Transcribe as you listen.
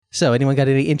So, anyone got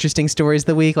any interesting stories of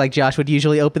the week like Josh would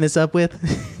usually open this up with?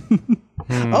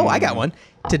 Oh, I got one.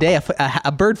 Today,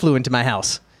 a bird flew into my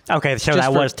house. Okay, so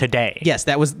that was today. Yes,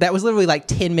 that was literally like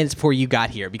 10 minutes before you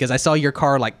got here because I saw your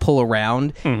car like pull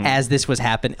around as this was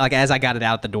happening, like as I got it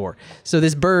out the door. So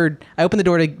this bird, I opened the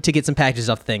door to get some packages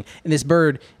off the thing, and this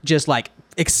bird just like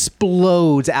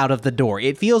explodes out of the door.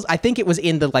 I think it was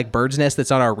in the like bird's nest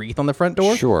that's on our wreath on the front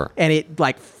door. Sure. And it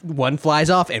like one flies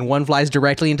off and one flies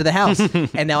directly into the house.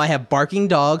 And now I have barking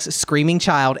dogs, screaming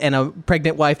child, and a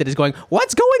pregnant wife that is going,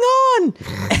 "What's going on?"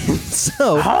 And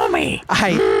so Homie!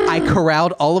 I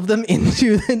corralled all of them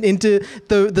into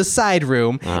the side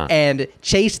room and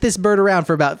chased this bird around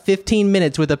for about 15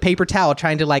 minutes with a paper towel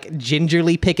trying to like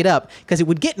gingerly pick it up because it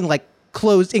would get in like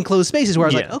enclosed spaces where I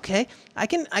was like, okay, I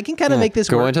can kind of make this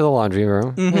go work. Go into the laundry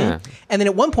room. Mm-hmm. Yeah. And then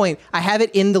at one point, I have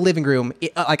it in the living room,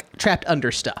 like trapped under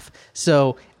stuff.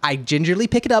 So I gingerly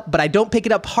pick it up, but I don't pick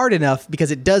it up hard enough because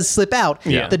it does slip out.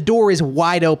 Yeah. The door is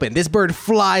wide open. This bird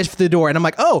flies for the door, and I'm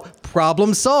like, oh,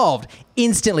 problem solved.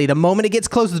 Instantly, the moment it gets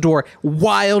close to the door,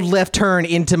 wild left turn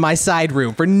into my side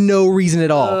room for no reason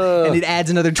at all. And it adds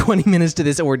another 20 minutes to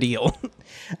this ordeal.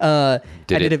 Did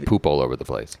it poop all over the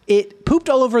place? It pooped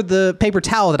all over the paper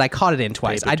towel that I caught it in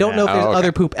twice. I don't know if there's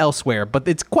other poop elsewhere, but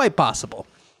it's quite possible.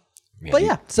 Man, but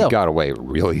yeah, you got away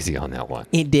real easy on that one.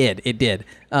 It did.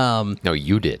 No,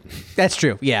 you did. That's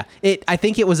true. Yeah. I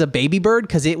think it was a baby bird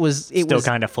because it was still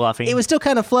kind of fluffy. It was still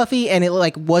kind of fluffy, and it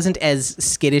like wasn't as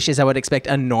skittish as I would expect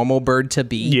a normal bird to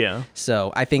be. Yeah.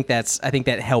 So I think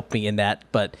that helped me in that.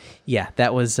 But yeah,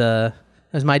 that was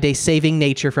my day saving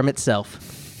nature from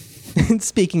itself.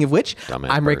 Speaking of which,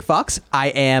 I'm Rick Fox. I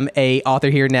am a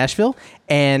author here in Nashville,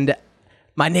 and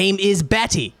my name is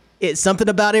Batty. It's something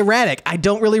about erratic. I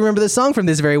don't really remember the song from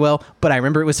this very well, but I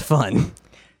remember it was fun.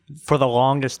 For the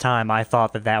longest time, I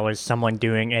thought that was someone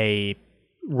doing a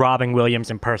Robin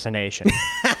Williams impersonation.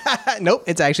 Nope,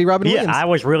 it's actually Robin Williams. Yeah, I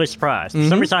was really surprised. For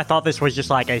some reason, I thought this was just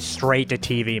like a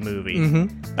straight-to-TV movie.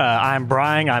 I'm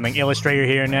Brian. I'm an illustrator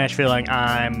here in Nashville, and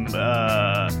I'm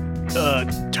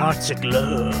Toxic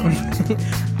Love.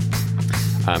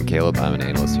 I'm Caleb. I'm an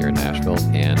analyst here in Nashville,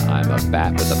 and I'm a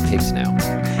bat with a pig snout.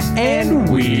 And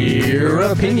we're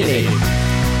opinionated.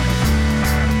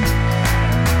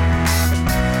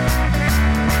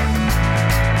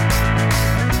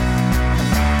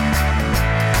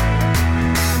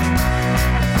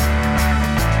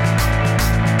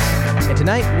 And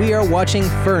tonight we are watching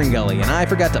FernGully, and I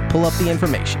forgot to pull up the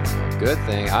information. Good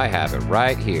thing I have it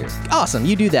right here. Awesome,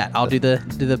 you do that. I'll do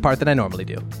the part that I normally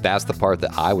do. That's the part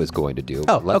that I was going to do.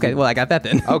 Oh, okay. Well, I got that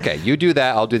then. Okay, you do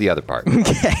that. I'll do the other part.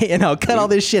 Okay, and I'll cut all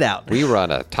this shit out. We run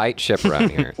a tight ship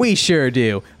around here. We sure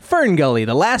do. FernGully,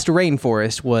 The Last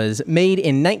Rainforest, was made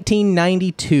in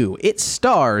 1992. It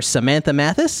stars Samantha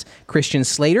Mathis, Christian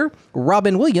Slater,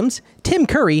 Robin Williams, Tim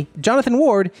Curry, Jonathan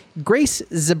Ward, Grace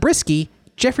Zabriskie,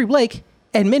 Jeffrey Blake,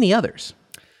 and many others.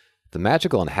 The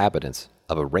magical inhabitants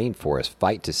of a rainforest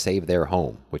fight to save their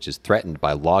home, which is threatened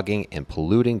by logging and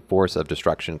polluting force of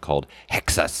destruction called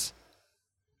Hexus.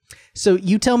 So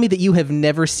you tell me that you have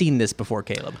never seen this before,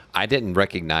 Caleb. I didn't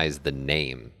recognize the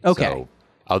name. Okay. So,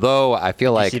 although I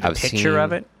feel like I've seen picture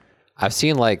of it. I've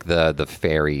seen like the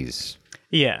fairies.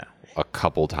 Yeah. A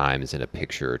couple times in a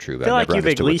picture or two. I feel like you've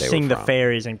at least seen the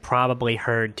fairies and probably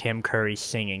heard Tim Curry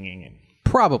singing.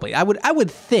 Probably. I would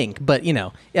think, but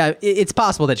it's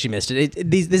possible that you missed it.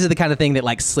 This is the kind of thing that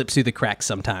like slips through the cracks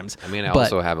sometimes. I mean, I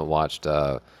also haven't watched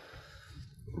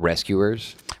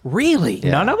Rescuers. Really?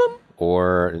 Yeah. None of them?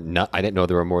 Or I didn't know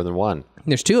there were more than one.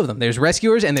 There's two of them. There's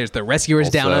Rescuers and there's the Rescuers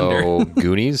Down Under.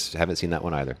 Goonies. Haven't seen that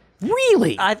one either.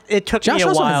 Really? It took me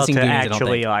a while to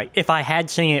actually like. If I had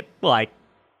seen it like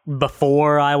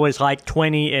before I was like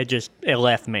 20, it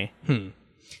left me.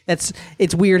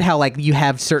 It's weird how like you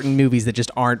have certain movies that just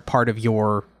aren't part of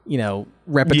your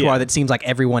repertoire that seems like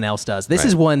everyone else does. This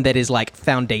is one that is like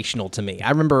foundational to me.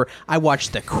 I remember I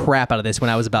watched the crap out of this when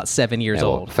I was about 7 years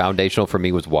old. Foundational for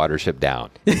me was Watership Down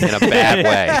in a bad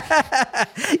way.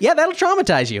 Yeah, that'll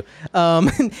traumatize you.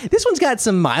 This one's got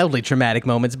some mildly traumatic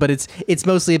moments, but it's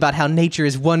mostly about how nature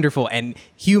is wonderful and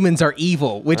humans are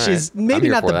evil, which is maybe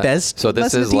not the best. So this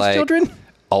lesson is to teach like children.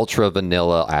 ultra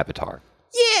vanilla Avatar.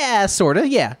 Yeah, sort of.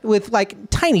 Yeah, with like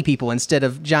tiny people instead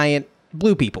of giant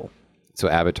blue people. So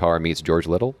Avatar meets George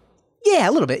Little? Yeah,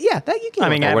 a little bit. Yeah, that you can. I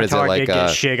mean, what is it, Avatar like, did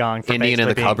get shit on for Indian in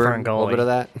the basically being cupboard? A little FernGully. bit of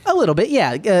that. a little bit.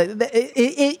 Yeah,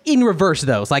 in reverse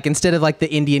though. It's like instead of like the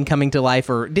Indian coming to life,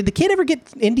 or did the kid ever get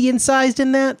Indian sized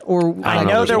in that? Or I I don't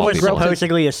know, know there's there was multiple.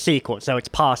 supposedly a sequel, so it's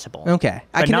possible. Okay.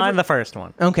 But not in the first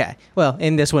one. Okay. Well,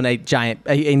 in this one,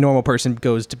 a normal person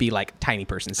goes to be like tiny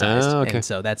person sized, okay. and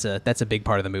so that's a big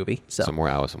part of the movie. So Some more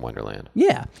Alice in Wonderland.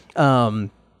 yeah.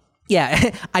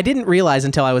 Yeah, I didn't realize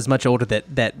until I was much older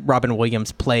that Robin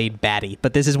Williams played Batty,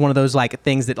 but this is one of those like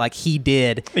things that like he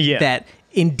did that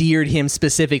endeared him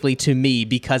specifically to me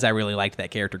because I really liked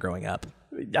that character growing up.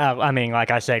 I mean,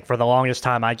 like I said, for the longest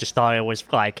time, I just thought it was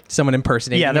like Someone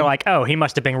impersonating they're him. like, oh, he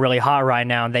must have been really hot right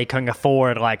now, and they couldn't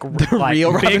afford like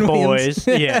real big Robin boys.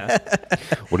 Williams. Yeah.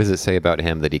 What does it say about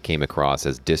him that he came across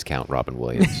as discount Robin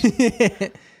Williams?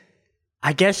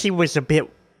 I guess he was a bit.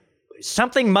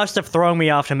 Something must have thrown me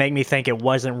off to make me think it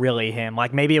wasn't really him.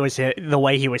 Like maybe it was the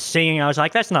way he was singing. I was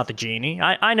like, that's not the genie.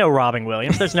 I know Robin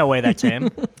Williams. There's no way that's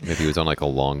him. Maybe he was on like a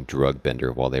long drug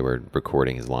bender while they were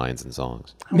recording his lines and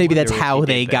songs. Maybe that's wonder if how he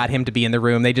they did got him to be in the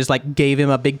room. They just like gave him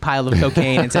a big pile of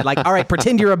cocaine and said like, all right,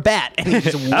 pretend you're a bat. And he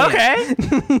just went. Okay.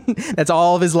 That's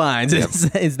all of his lines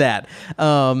is that.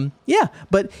 Yeah,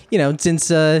 but you know,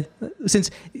 since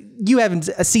you haven't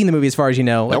seen the movie as far as you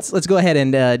know, let's go ahead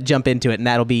and jump into it, and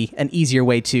that'll be an easier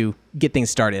way to get things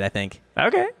started, I think.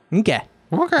 Okay. Okay.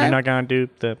 You're not gonna do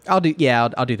the. I'll do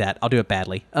that. I'll do it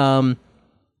badly.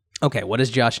 Okay, what does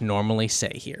Josh normally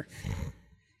say here?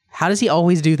 How does he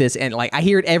always do this? And like I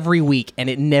hear it every week, and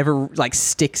it never like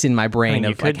sticks in my brain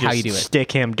You of could like how you do it.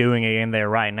 stick him doing it in there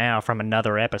right now from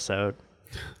another episode.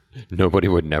 Nobody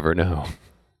would never know.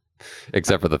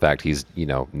 Except for the fact he's,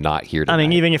 not here tonight. I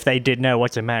mean, even if they did know,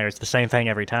 what's it matter? It's the same thing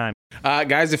every time.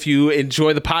 Guys, if you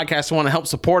enjoy the podcast and want to help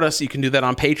support us, you can do that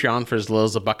on Patreon for as little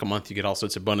as $1 a month. You get all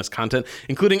sorts of bonus content,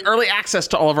 including early access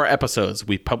to all of our episodes.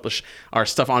 We publish our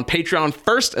stuff on Patreon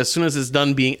first as soon as it's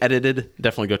done being edited.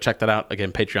 Definitely go check that out.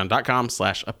 Again,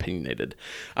 patreon.com/opinionated.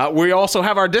 We also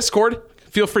have our Discord.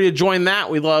 Feel free to join that.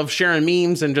 We love sharing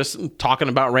memes and just talking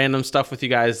about random stuff with you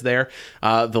guys there.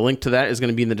 The link to that is going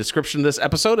to be in the description of this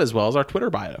episode, as well as our Twitter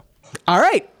bio. All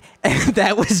right.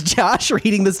 That was Josh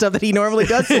reading the stuff that he normally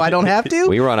does, so I don't have to.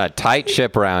 We run a tight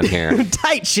ship around here.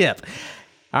 Tight ship.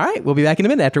 All right, we'll be back in a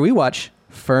minute after we watch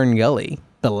FernGully,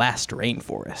 The Last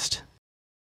Rainforest.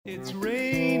 It's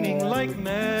raining like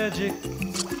magic.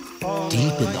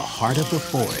 Deep in the heart of the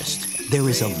forest, there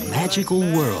is a magical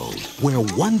world where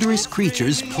wondrous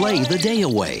creatures play the day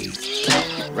away.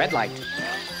 Red light.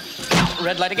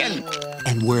 Red light again.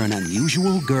 And where an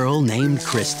unusual girl named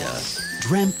Krista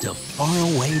dreamt of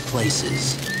faraway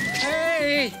places.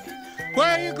 Hey!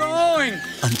 Where are you going?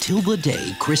 Until the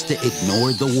day Krista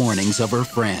ignored the warnings of her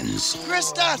friends.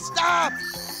 Krista, stop!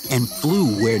 And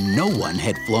flew where no one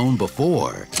had flown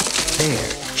before. There,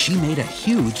 she made a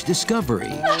huge discovery.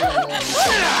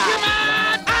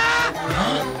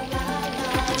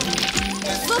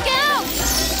 Look out!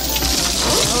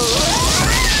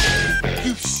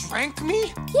 You shrank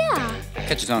me? Yeah.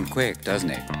 Catches on quick, doesn't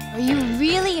it? Are you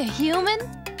really a human?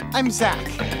 I'm Zach.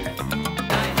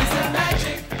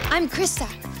 I'm Krista.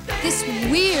 This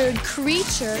weird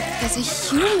creature is a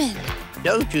human.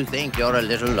 Don't you think you're a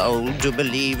little old to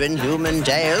believe in human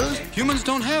tales? Humans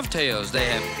don't have tails. They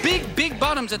have big, big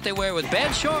bottoms that they wear with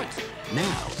bad shorts.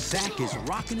 Now, Zach is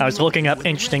rocking. I was looking up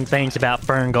interesting things about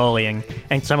FernGully,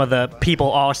 and some of the people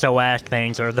also asked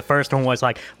things, or the first one was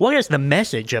like, what is the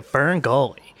message of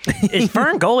FernGully? Is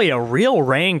FernGully a real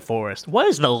rainforest? What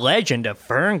is the legend of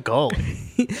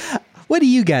FernGully? What do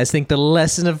you guys think the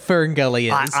lesson of FernGully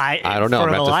is? I don't know. For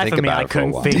I'm the gonna have life to think of me, about I it for a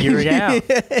couldn't while. figure it out.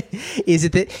 Is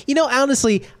it that,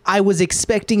 honestly, I was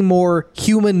expecting more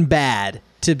human bad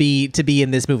to be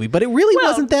in this movie, but it really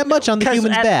wasn't that much on the 'Cause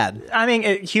humans bad. I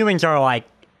mean, humans are like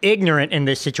ignorant in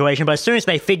this situation, but as soon as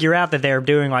they figure out that they're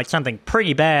doing like something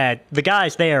pretty bad, the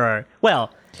guys there are, well,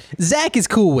 Zach is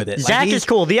cool with it. Zach is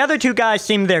cool. The other two guys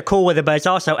seem they're cool with it, but it's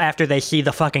also after they see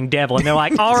the fucking devil and they're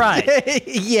like, all right,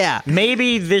 yeah.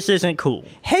 maybe this isn't cool.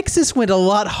 Hexus went a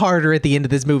lot harder at the end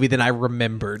of this movie than I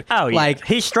remembered. Oh, yeah. Like,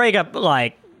 he's straight up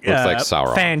like, Looks like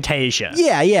Sauron. Fantasia.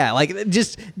 yeah, like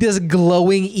just this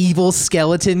glowing evil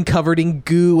skeleton covered in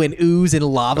goo and ooze and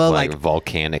lava. Like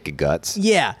volcanic guts.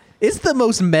 Yeah. It's the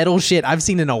most metal shit I've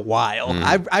seen in a while.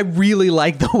 I really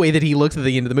like the way that he looks at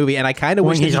the end of the movie, and I kind of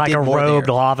wish When that he's he like did a more robed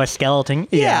there. lava skeleton.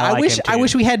 Yeah, I like wish him I too.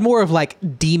 wish we had more of like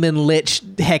demon lich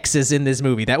hexes in this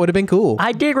movie. That would have been cool.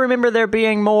 I did remember there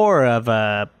being more of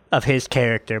of his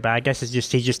character, but I guess it's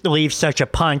just he just leaves such a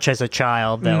punch as a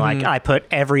child that like I put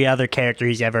every other character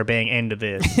he's ever been into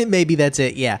this. Maybe that's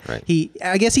it. Yeah, Right.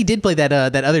 I guess he did play that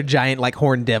other giant like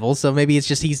horned devil. So maybe it's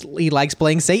just he likes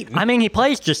playing Satan. I mean, he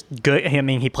plays just good. I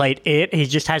mean, he played it. He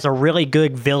just has a really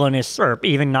good villainous, or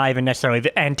even not even necessarily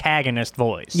antagonist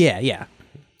voice. Yeah.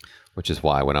 Which is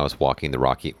why when I was watching the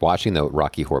Rocky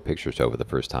Horror Picture Show for the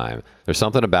first time, there's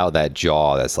something about that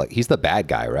jaw that's like, he's the bad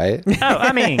guy, right? Oh,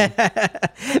 I mean,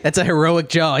 That's a heroic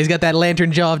jaw. He's got that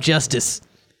lantern jaw of justice.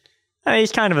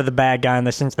 he's kind of the bad guy in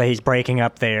the sense that he's breaking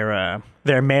up their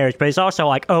marriage, but he's also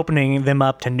like opening them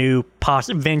up to new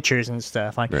ventures and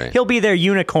stuff. Like he'll be their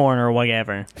unicorn or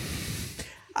whatever.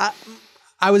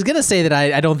 I was going to say that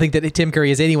I don't think that Tim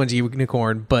Curry is anyone's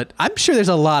unicorn, but I'm sure there's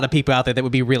a lot of people out there that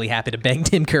would be really happy to bang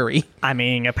Tim Curry. I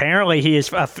mean, apparently he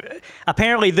is,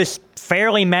 apparently this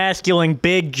fairly masculine,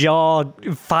 big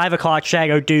jawed, 5 o'clock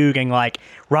shadow dude in like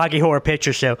Rocky Horror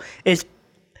Picture Show is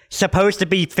supposed to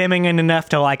be feminine enough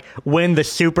to like win the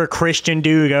super Christian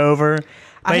dude over.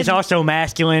 But he's also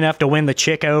masculine enough to win the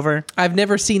chick over. I've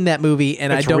never seen that movie,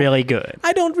 and it's really good.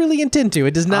 I don't really intend to.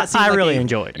 It does not seem I like really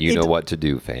enjoyed it. You know what to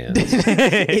do, fans.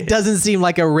 It doesn't seem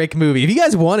like a Rick movie. If you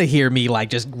guys want to hear me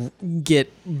like just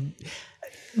get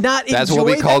not That's enjoy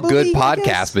what we call that movie, good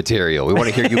podcast material. We want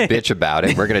to hear you bitch about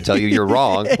it. We're going to tell you you're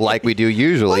wrong, like we do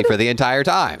usually for the entire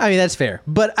time. I mean, that's fair,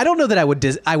 but I don't know that I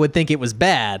would think it was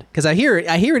bad because I hear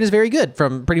it is very good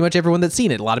from pretty much everyone that's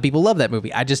seen it. A lot of people love that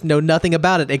movie. I just know nothing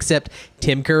about it except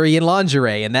Tim Curry in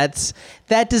lingerie, and that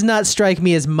does not strike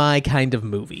me as my kind of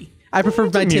movie. I prefer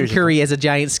my Tim Curry as a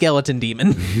giant skeleton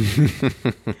demon.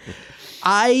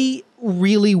 I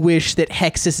really wish that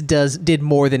Hexus did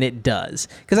more than it does,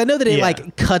 because I know that it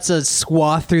like cuts a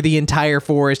swath through the entire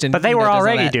forest, and but they were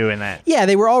already doing that. Yeah,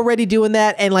 they were already doing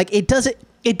that, and like it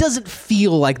doesn't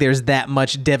feel like there's that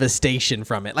much devastation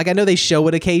from it. Like I know they show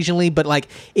it occasionally, but like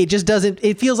it just doesn't.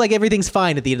 It feels like everything's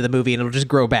fine at the end of the movie, and it'll just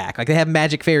grow back. Like they have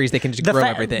magic fairies that can just grow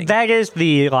everything. That is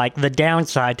the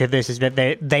downside to this, is that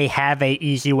they have a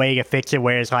easy way to fix it.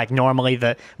 Whereas like normally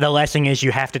the lesson is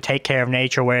you have to take care of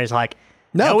nature. Whereas like.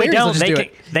 No, we don't.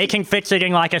 They can fix it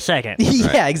in like a second.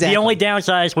 Yeah, exactly. The only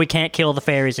downside is we can't kill the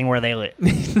fairies in where they live.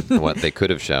 What they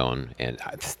could have shown, and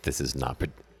this is not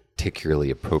particularly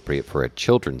appropriate for a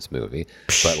children's movie,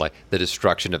 but like the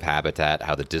destruction of habitat,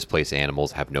 how the displaced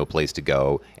animals have no place to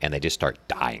go and they just start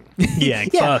dying. Yeah,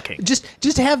 fucking.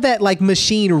 Just have that like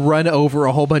machine run over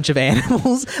a whole bunch of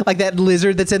animals, like that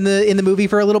lizard that's in the movie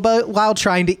for a little while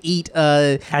trying to eat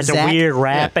has Zach. A weird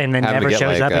rap and then never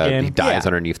shows up again. He dies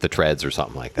underneath the treads or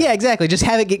something like that. Yeah, exactly. Just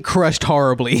have it get crushed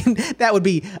horribly. That would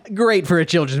be great for a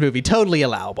children's movie. Totally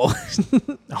allowable.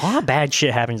 A lot of bad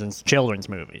shit happens in children's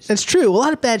movies. That's true. A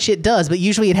lot of bad shit does, but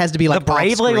usually it has to be like the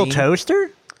Brave Little Toaster.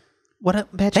 What a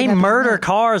bad they murder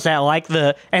cars at like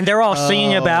and they're all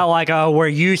singing about like, oh, we're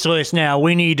useless now,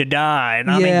 we need to die.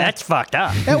 And I mean, that's fucked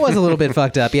up. That was a little bit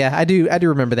fucked up. Yeah, I do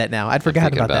remember that now. I'd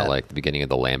forgotten about that. Like the beginning of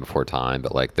The Land Before Time,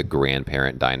 but like the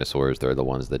grandparent dinosaurs, they're the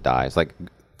ones that die. It's like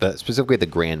specifically the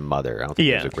grandmother. I don't think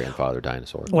there's a grandfather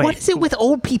dinosaur. Wait, what is it with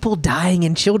old people dying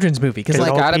in children's movies? Because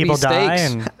like old people die,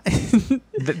 and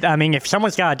I mean, if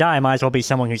someone's got to die, it might as well be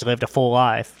someone who's lived a full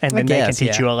life, and then they can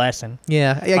teach you a lesson.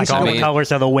 Yeah, like all the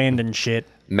colors of the wind and shit.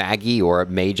 Maggie or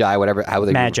Magi, whatever, how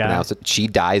they pronounce it, she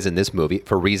dies in this movie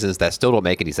for reasons that still don't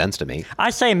make any sense to me. I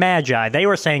say Magi. They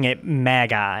were saying it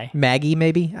Magi. Maggie,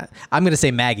 maybe? I'm going to say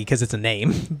Maggie because it's a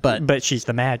name, but she's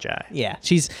the Magi. Yeah,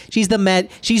 she's the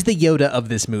Yoda of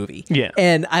this movie. Yeah.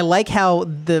 And I like how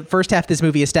the first half of this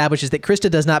movie establishes that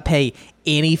Krista does not pay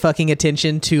any fucking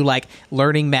attention to like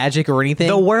learning magic or anything.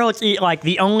 The world's like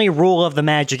the only rule of the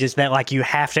magic is that like you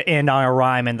have to end on a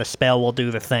rhyme and the spell will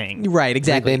do the thing. Right,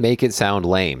 exactly. They make it sound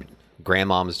lame.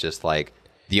 Grandmom's just like,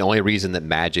 the only reason that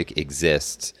magic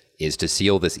exists is to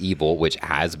seal this evil, which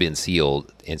has been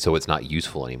sealed, and so it's not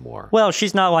useful anymore. Well,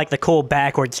 she's not like the cool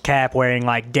backwards cap wearing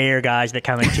like dare guys that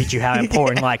come and teach you how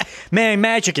important like, man,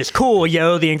 magic is cool,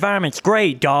 yo, the environment's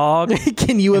great, dog.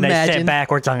 Can you imagine? They sit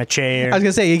backwards on a chair. I was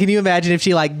gonna say, can you imagine if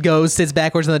she like sits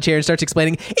backwards on the chair and starts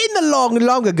explaining, in the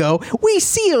long ago, we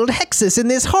sealed Hexus in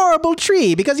this horrible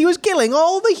tree because he was killing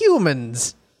all the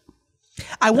humans.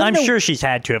 I'm sure she's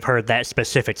had to have heard that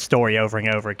specific story over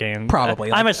and over again.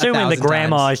 Probably. I'm assuming the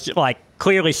grandma is like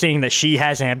clearly seeing that she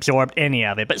hasn't absorbed any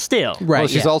of it, but still. Right. Well,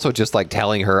 she's also just like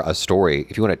telling her a story.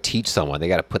 If you want to teach someone, they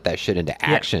got to put that shit into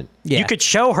action. Yeah. You could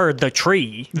show her the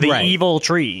tree, the evil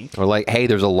tree. Or like, hey,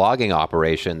 there's a logging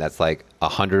operation that's like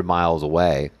 100 miles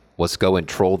away. Let's go and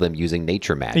troll them using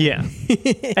nature magic. Yeah.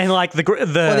 And like well,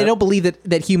 they don't believe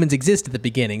that humans exist at the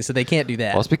beginning, so they can't do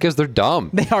that. Well, it's because they're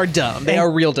dumb. They are dumb. They are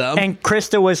real dumb. And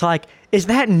Krista was like, is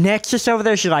that Nexus over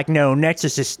there? She's like, no,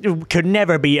 Nexus could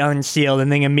never be unsealed.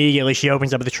 And then immediately she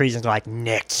opens up the trees and is like,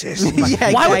 Nexus. Like,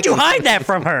 Yeah, why would exactly. you hide that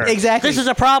from her? Exactly. This is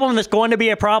a problem that's going to be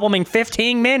a problem in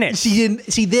 15 minutes.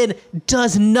 She then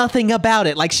does nothing about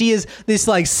it. Like, she is this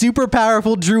like super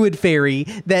powerful druid fairy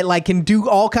that like can do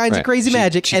all kinds of crazy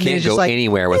magic. She and then can't it's just go like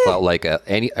anywhere without like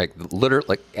literally,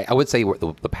 like I would say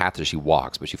the path that she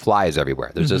walks, but she flies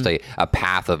everywhere. There's just a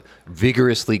path of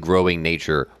vigorously growing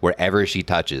nature wherever she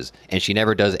touches, and she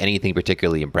never does anything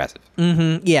particularly impressive.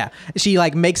 Yeah, she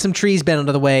like makes some trees bend out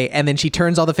of the way, and then she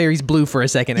turns all the fairies blue for a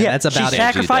second, and that's about she it.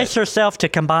 sacrificed herself to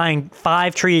combine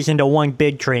 5 trees into one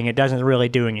big tree, and it doesn't really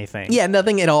do anything. Yeah,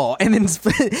 nothing at all. And then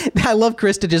I love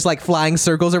Krista just like flying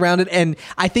circles around it, and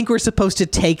I think we're supposed to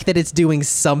take that it's doing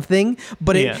something,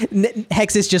 but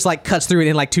Hexus just like cuts through it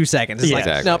in like 2 seconds. It's like,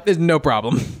 Exactly. nope, there's no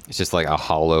problem. It's just like a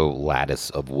hollow lattice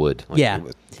of wood. Like, Yeah.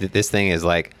 This thing is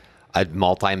like a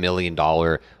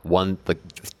multi-million-dollar,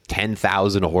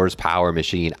 10,000 horsepower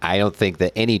machine. I don't think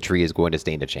that any tree is going to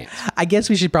stand a chance. I guess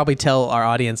we should probably tell our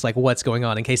audience like what's going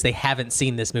on in case they haven't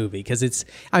seen this movie, because it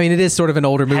is sort of an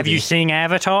older movie. Have you seen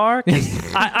Avatar?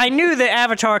 I knew that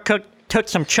Avatar took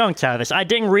some chunks out of this. I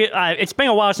didn't it's been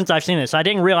a while since I've seen this. I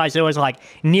didn't realize it was like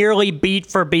nearly beat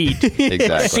for beat,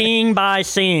 Exactly. scene by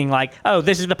scene. Like, oh,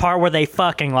 this is the part where they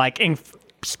fucking like in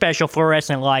special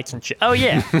fluorescent lights and shit. Oh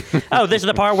yeah. Oh, this is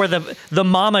the part where the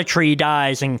mama tree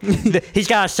dies and he's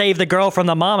got to save the girl from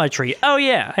the mama tree. Oh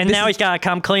yeah. And now he's got to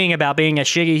come clean about being a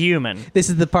shitty human. This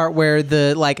is the part where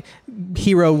the like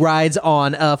hero rides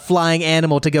on a flying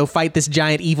animal to go fight this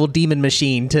giant evil demon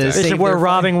machine to This save is where their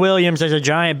Robin Williams as a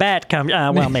giant bat comes.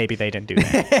 Well, maybe they didn't do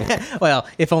that. Well,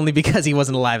 if only because he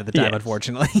wasn't alive at the time,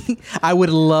 unfortunately. I would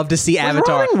love to see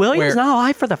Avatar. Was Robin Williams where- not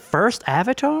alive for the first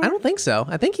Avatar? I don't think so.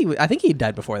 I think he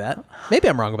died before that. Maybe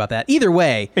I'm wrong about that. Either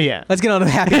way, Yeah. let's get on a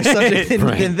happier subject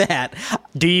than that.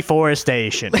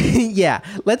 Deforestation. Yeah,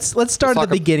 let's start at the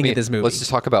beginning of this movie. Let's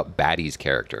just talk about Batty's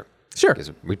character. Sure.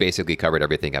 Because we basically covered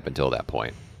everything up until that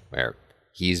point, where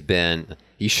he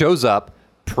shows up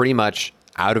pretty much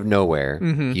out of nowhere.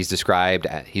 Mm-hmm. He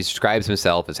describes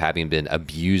himself as having been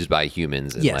abused by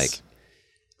humans and Yes.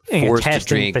 forced to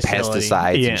testing drink facility.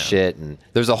 pesticides Yeah. and shit. And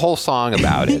there's a whole song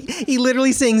about it. He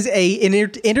literally sings an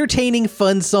entertaining,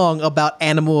 fun song about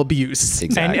animal abuse.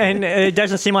 Exactly. And it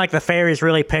doesn't seem like the fairies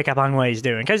really pick up on what he's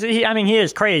doing. Because, he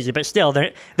is crazy, but still,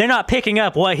 they're not picking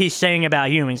up what he's saying about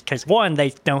humans. Because, one,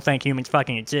 they don't think humans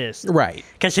fucking exist. Right.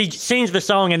 Because he sings the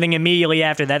song, and then immediately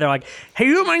after that, they're like,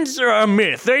 humans are a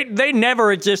myth. They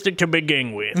never existed to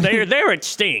begin with. They're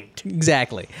extinct.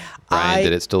 Exactly. Brian,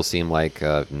 did it still seem like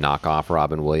knockoff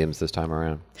Robin Williams this time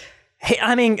around? Hey,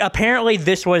 I mean, apparently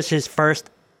this was his first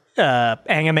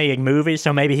animated movie,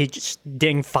 so maybe he just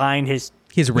didn't find his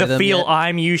rhythm the feel yet.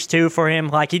 I'm used to for him.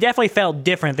 Like, he definitely felt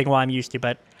different than what I'm used to,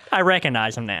 but I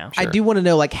recognize him now. I do want to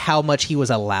know like how much he was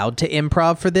allowed to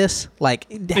improv for this. Like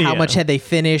how much had they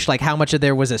finished? Like how much of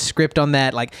there was a script on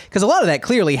that? Like because a lot of that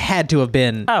clearly had to have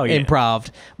been improv,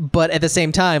 but at the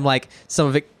same time, like some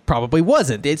of it probably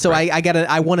wasn't. So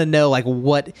I want to know like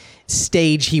what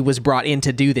stage he was brought in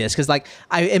to do this, because like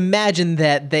I imagine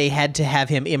that they had to have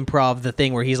him improv the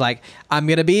thing where he's like, I'm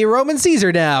gonna be Roman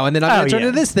Caesar now, and then I'm gonna turn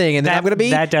into this thing, and then I'm gonna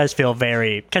be that does feel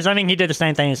very, because I mean he did the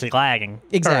same thing as the lagging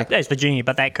Exactly. as the genie,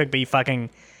 but that could be fucking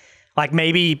like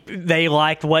maybe they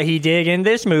liked what he did in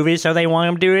this movie, so they want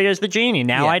him to do it as the genie.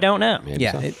 Now I don't know. Maybe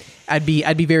so. I'd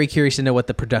be very curious to know what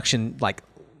the production like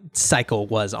cycle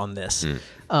was on this.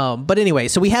 But anyway,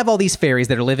 so we have all these fairies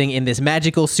that are living in this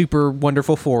magical, super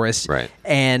wonderful forest. Right.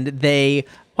 And they...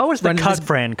 What was the run into cuck this-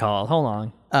 friend called? Hold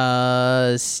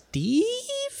on. Steve?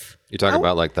 You're talking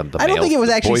about like the I don't male, think it was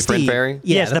the actually boyfriend Steve. fairy?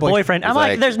 Yeah, Yes, the boyfriend. I'm He's like,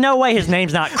 like- there's no way his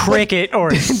name's not Cricket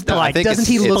or like. think Doesn't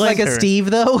he it's look like a Splinter. Steve,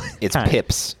 though? It's Huh.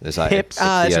 Pips. It's Pips.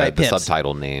 That's right, the Pips.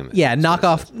 subtitle name. Yeah,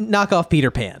 knockoff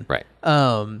Peter Pan. Right.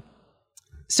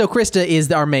 So Krista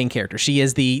is our main character. She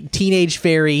is the teenage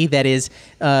fairy that is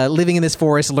living in this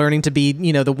forest, learning to be,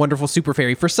 the wonderful super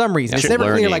fairy for some reason. It's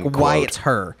never clear like why it's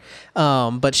her.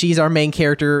 But she's our main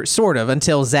character, sort of,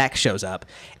 until Zach shows up.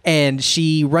 And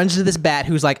she runs into this bat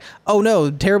who's like, oh no,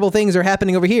 terrible things are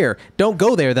happening over here. Don't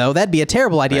go there, though. That'd be a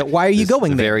terrible idea. Why are you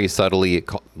going there? Very subtly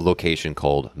location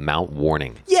called Mount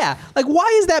Warning. Yeah. Like, why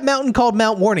is that mountain called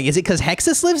Mount Warning? Is it because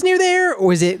Hexus lives near there?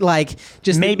 Or is it like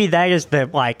just... Maybe that is the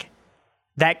like.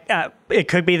 That it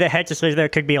could be the Hexus lives there.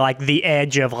 It could be like the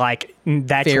edge of like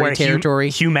that's Fairy where territory.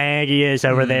 humanity is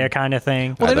over there, kind of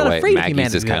thing. Well, By they're the not way, afraid of Maggie's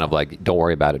humanity, just kind though. of like, don't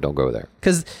worry about it, don't go there.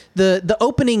 Because the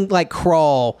opening like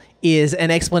crawl is an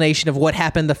explanation of what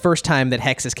happened the first time that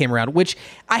Hexus came around, which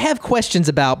I have questions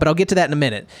about, but I'll get to that in a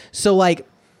minute. So like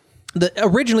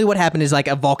originally what happened is like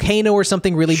a volcano or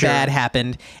something really bad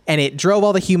happened, and it drove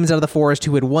all the humans out of the forest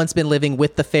who had once been living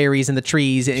with the fairies and the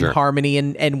trees in harmony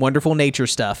and wonderful nature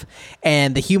stuff.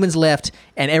 And the humans left,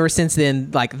 and ever since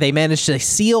then, like, they managed to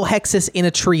seal Hexus in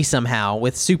a tree somehow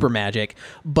with super magic.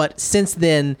 But since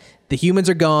then, the humans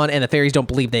are gone, and the fairies don't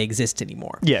believe they exist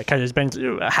anymore. Yeah, because it's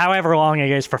been however long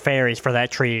it is for fairies for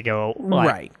that tree to go. Like,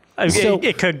 right. So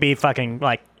it could be fucking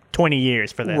like 20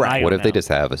 years for them. Right. What if they just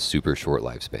have a super short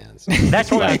lifespans?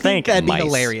 That's what I think. That'd be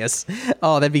hilarious.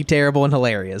 Oh, that'd be terrible and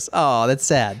hilarious. Oh, that's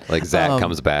sad. Like Zach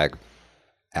comes back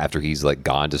after he's like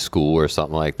gone to school or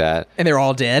something like that. And they're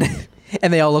all dead.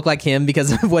 And they all look like him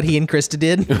because of what he and Krista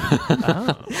did.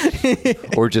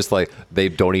 Or just like they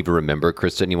don't even remember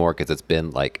Krista anymore because it's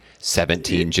been like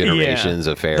 17 generations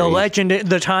of fairies. The legend,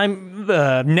 the time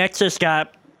Nexus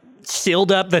got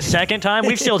sealed up the second time,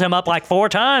 we've sealed him up like 4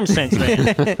 times since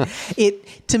then.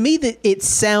 To me, it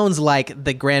sounds like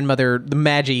the grandmother, the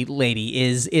Magi lady,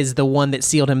 is the one that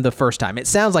sealed him the first time. It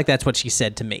sounds like that's what she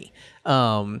said to me.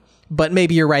 But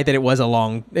maybe you're right that it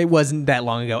wasn't that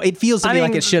long ago. It feels to me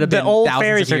like it should have been. The old thousands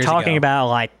fairies of years are talking ago. about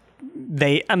like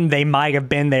they might have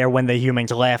been there when the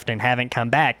humans left and haven't come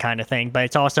back, kind of thing. But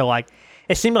it's also like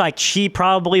it seemed like she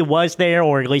probably was there,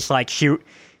 or at least like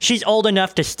she's old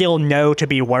enough to still know to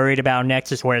be worried about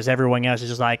Nexus, whereas everyone else is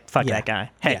just like, fuck that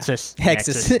guy. Hexus.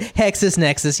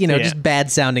 Nexus, just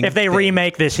bad sounding. If they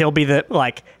remake this, he'll be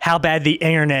how bad the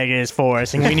internet is for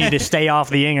us, and we need to stay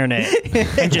off the internet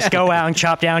and just go out and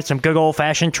chop down some good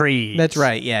old-fashioned trees. That's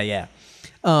right, yeah.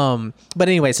 But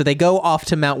anyway, so they go off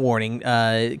to Mount Warning.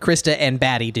 Krista and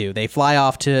Batty do. They fly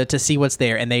off to see what's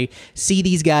there, and they see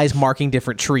these guys marking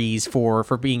different trees for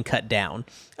being cut down.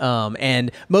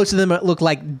 And most of them look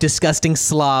like disgusting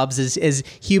slobs, as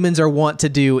humans are wont to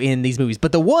do in these movies.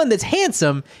 But the one that's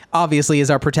handsome, obviously, is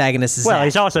our protagonist. Zach.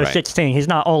 He's also 16. He's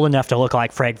not old enough to look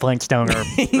like Fred Flintstone or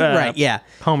right, yeah.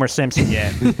 Homer Simpson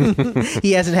yet.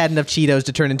 He hasn't had enough Cheetos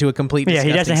to turn into a complete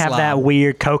disgusting he doesn't have slob. that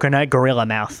weird coconut gorilla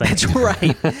mouth thing. That's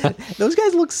right. Those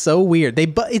guys look so weird.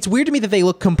 It's weird to me that they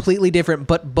look completely different,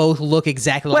 but both look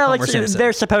exactly like Homer Simpson.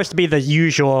 They're supposed to be the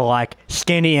usual, like,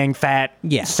 skinny and fat,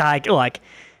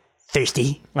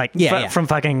 thirsty, from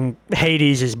fucking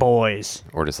Hades' boys.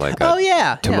 Or just like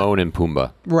Timon and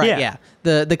Pumbaa. Right, yeah.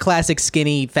 The classic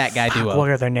skinny fat guy duo. What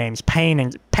are their names? Pain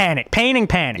and Panic.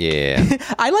 Yeah.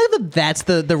 I like that that's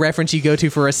the reference you go to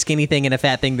for a skinny thing and a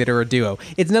fat thing that are a duo.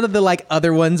 It's none of the like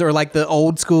other ones or like the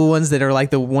old school ones that are like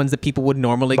the ones that people would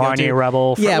normally go to. Barney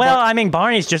Rubble. Yeah.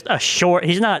 Barney's just a short.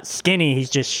 He's not skinny. He's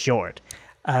just short.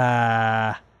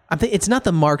 It's not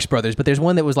the Marx Brothers, but there's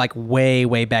one that was like way,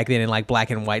 way back then in like black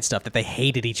and white stuff that they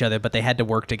hated each other, but they had to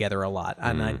work together a lot.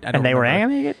 And I don't they were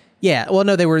remember. animated? Yeah, well,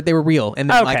 no, they were real, and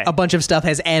then, like a bunch of stuff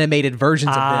has animated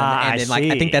versions of them, and then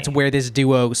I think that's where this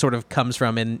duo sort of comes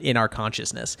from in our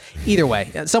consciousness. Either way,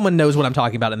 someone knows what I'm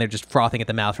talking about, and they're just frothing at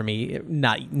the mouth for me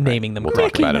not naming them. We'll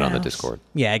talk about it on the Discord.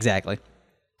 Yeah, exactly.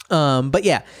 But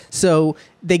yeah, so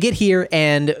they get here,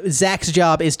 and Zach's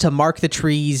job is to mark the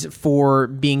trees for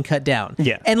being cut down.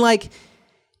 Yeah, and like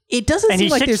it doesn't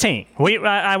seem like there's. And he's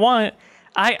 16.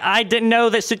 I didn't know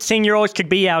that 16-year-olds could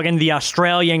be out in the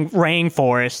Australian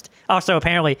rainforest. Also,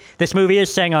 apparently, this movie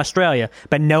is saying Australia,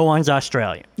 but no one's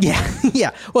Australian.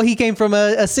 Yeah. Well, he came from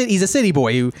a city. He's a city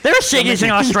boy. There are cities in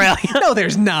Australia. No,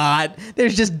 there's not.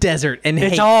 There's just desert and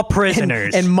it's all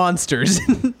prisoners and monsters.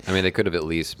 I mean, they could have at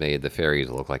least made the fairies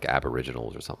look like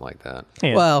aboriginals or something like that.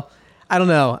 Yeah. Well, I don't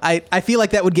know. I feel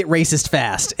like that would get racist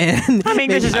fast. And I mean,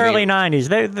 this is early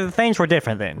 90s. The things were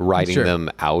different then. Writing them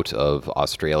out of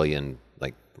Australian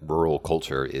rural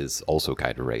culture is also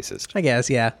kind of racist. I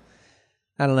guess, yeah.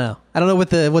 I don't know. I don't know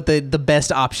what the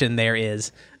best option there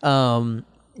is.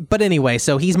 But anyway,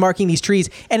 so he's marking these trees,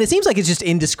 and it seems like it's just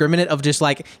indiscriminate of just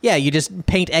like, you just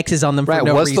paint X's on them for no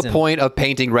reason. What's the point of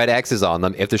painting red X's on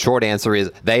them if the short answer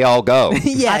is they all go?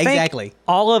 Yeah, I think exactly.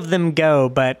 All of them go,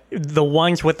 but the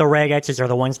ones with the red X's are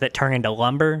the ones that turn into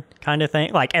lumber kind of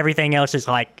thing. Like everything else is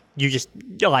like, you just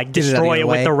like destroy it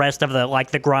with the rest of the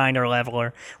like the grinder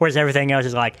leveler, whereas everything else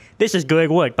is like, this is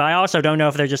good wood. But I also don't know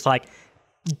if they're just like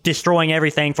destroying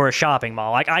everything for a shopping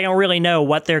mall. Like I don't really know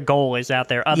what their goal is out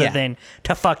there other than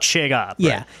to fuck shit up.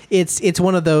 Yeah, it's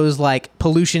one of those like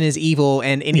pollution is evil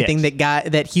and anything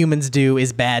that humans do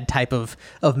is bad type of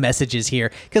messages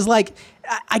here. Because like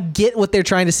I get what they're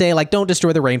trying to say. Like don't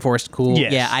destroy the rainforest. Cool.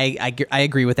 Yes. Yeah, I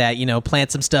agree with that. You know,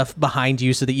 plant some stuff behind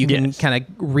you so that you can kind of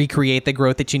recreate the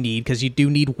growth that you need because you do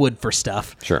need wood for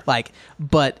stuff. Sure.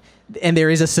 But and there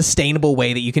is a sustainable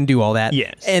way that you can do all that.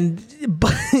 Yes.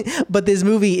 But this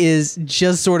movie is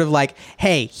just sort of like,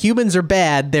 hey, humans are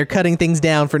bad. They're cutting things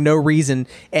down for no reason,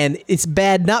 and it's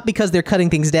bad not because they're cutting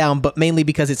things down, but mainly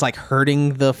because it's like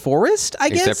hurting the forest. I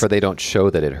guess. Except for they don't show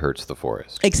that it hurts the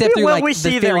forest. Except through like we the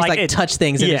see that, fairies like, like touch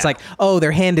things, and yeah. it's like, oh,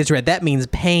 their hand is red. That means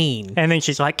pain. And then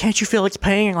she's like, "Can't you feel its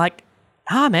pain?" Like,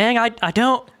 man, I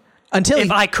don't.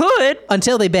 Until I could.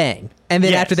 Until they bang. And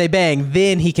then Yes. after they bang,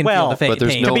 then he can feel the but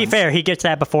there's pain. no- To be fair, he gets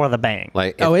that before the bang.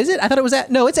 Like, Oh, is it? I thought it was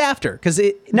no, it's after because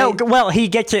Well, he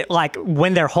gets it like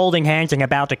when they're holding hands and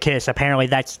about to kiss. Apparently,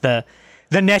 that's the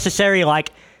necessary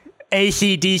like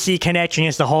AC/DC connection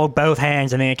is to hold both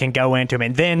hands, and then it can go into him,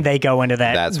 and then they go into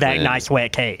that when nice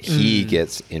wet cave. he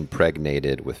gets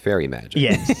impregnated with fairy magic.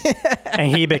 Yes,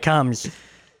 and he becomes.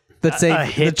 let's say a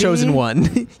the hippie? chosen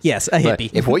one. Yes, a But hippie.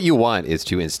 if what you want is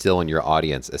to instill in your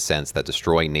audience a sense that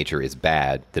destroying nature is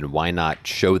bad, then why not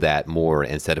show that more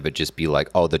instead of it just be like,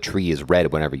 oh, the tree is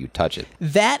red whenever you touch it?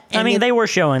 That I mean, they were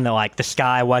showing that like the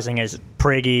sky wasn't as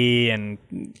priggy and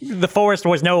the forest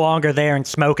was no longer there and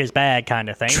smoke is bad kind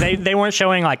of thing. They weren't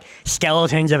showing like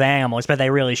skeletons of animals, but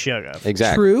they really should have.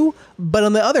 Exactly. True, but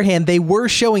on the other hand, they were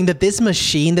showing that this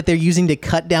machine that they're using to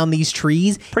cut down these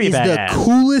trees Pretty is badass. the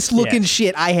coolest looking Yeah.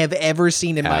 shit I have ever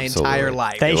seen in my Absolutely. entire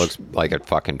life. It looks like a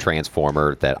fucking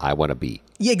transformer that I want to be.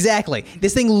 Yeah, exactly.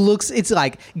 This thing looks, it's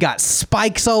like got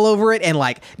spikes all over it and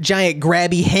like giant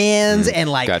grabby hands and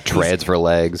like Got treads for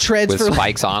legs treads with for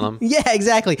spikes on them. Yeah,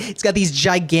 exactly. It's got these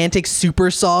gigantic super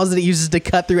saws that it uses to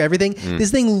cut through everything. This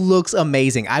thing looks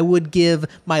amazing. I would give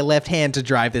my left hand to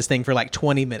drive this thing for like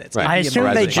 20 minutes. Right. I It'd be assume Or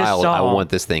as they a just child, saw- I want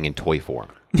this thing in toy form.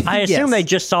 I assume Yes. they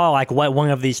just saw like what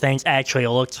one of these things actually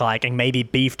looks like and maybe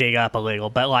beefed it up a little,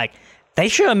 but like they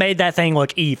should have made that thing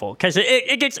look evil because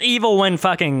it gets evil when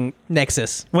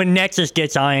Nexus. when Nexus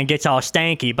gets on and gets all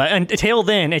stanky. But until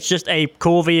then, it's just a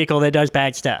cool vehicle that does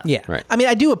bad stuff. Yeah. Right. I mean,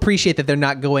 I do appreciate that they're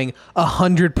not going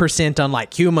 100% on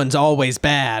like humans always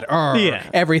bad. Yeah.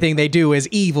 Everything they do is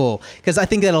evil. Because I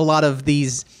think that a lot of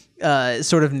these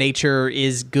sort of nature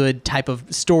is good type of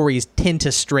stories tend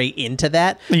to stray into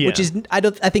that, Yeah. which is I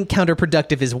think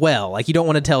counterproductive as well. Like you don't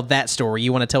want to tell that story.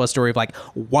 You want to tell a story of like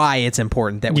why it's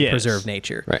important that we Yes. preserve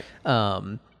nature. Right.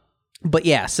 But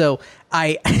yeah, so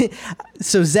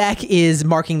so Zach is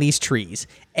marking these trees,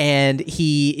 and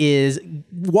he is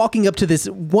walking up to this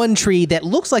one tree that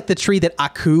looks like the tree that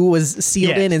Aku was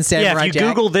sealed in Samurai if you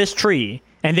Jack. Google this tree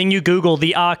and then you Google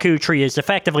the Aku tree, is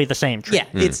effectively the same tree. Yeah,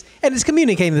 it's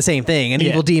communicating the same thing. An Yeah.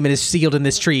 evil demon is sealed in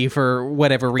this tree for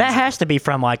whatever reason. That has to be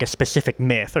from like a specific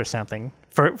myth or something.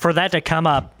 For that to come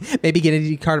up, Maybe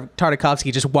Gennady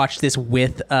Tartakovsky just watched this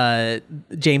with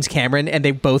James Cameron, and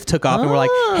they both took off and were like,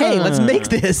 "Hey, let's make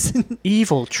this."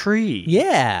 evil tree.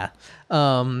 Yeah.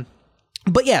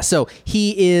 But yeah, so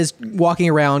he is walking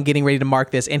around getting ready to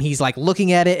mark this, and he's like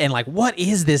looking at it and like, what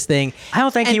is this thing? I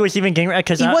don't think And he was even getting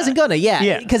because he wasn't gonna,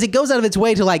 Yeah. because it goes out of its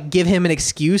way to like give him an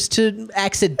excuse to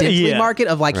accidentally Yeah. mark it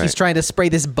of like he's Right. trying to spray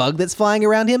this bug that's flying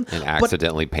around him. And But-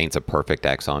 accidentally paints a perfect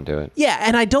X onto it. yeah,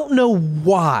 and I don't know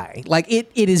why. Like it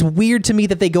is weird to me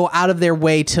that they go out of their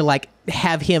way to like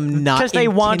have him not because they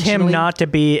want him intentionally- not to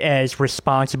be as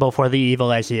responsible for the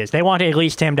evil as he is. They want at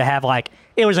least him to have like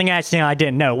it was an accident I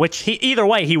didn't know, which either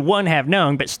way he wouldn't have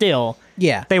known, but still,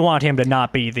 Yeah. they want him to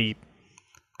not be the.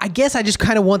 I guess I just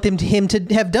kind of want him to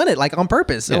have done it like on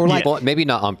purpose or like Well, maybe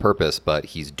not on purpose, but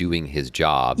he's doing his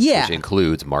job, Yeah. which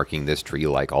includes marking this tree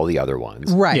like all the other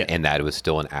ones. Right. Yeah. And that it was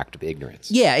still an act of ignorance.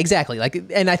 Yeah, exactly. Like,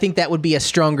 and I think that would be a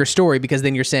stronger story because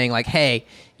then you're saying like, hey,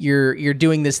 you're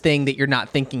doing this thing that you're not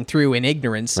thinking through in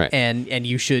ignorance, Right. and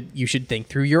you should think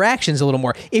through your actions a little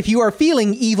more. If you are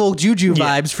feeling evil juju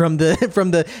vibes from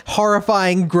the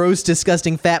horrifying, gross,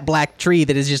 disgusting, fat black tree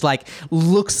that is just like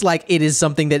looks like it is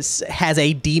something that has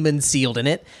a demon sealed in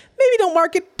it, maybe don't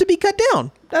mark it to be cut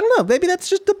down. I don't know. Maybe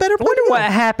that's just a better I point. wonder to go. what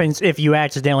happens if you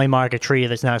accidentally mark a tree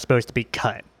that's not supposed to be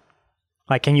cut.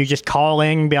 Like, can you just call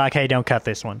in and be like, "Hey, don't cut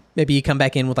this one"? Maybe you come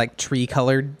back in with like tree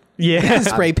colored Yeah.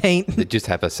 spray paint. They just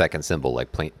have a second symbol,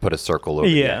 like put a circle over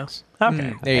the Yeah. X.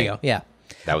 Okay. There you go. Yeah.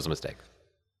 That was a mistake.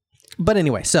 But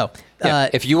anyway, so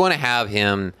If you want to have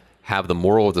him have the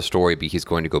moral of the story be he's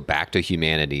going to go back to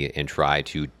humanity and try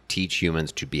to teach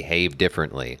humans to behave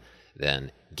differently,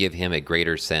 then give him a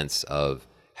greater sense of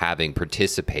having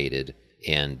participated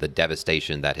in the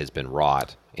devastation that has been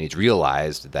wrought. And he's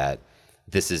realized that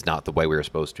this is not the way we're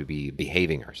supposed to be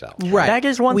behaving ourselves. right. That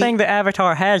is one We- thing that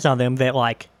Avatar has on them that,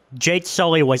 like, Jake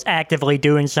Sully was actively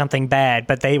doing something bad,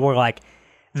 but they were like,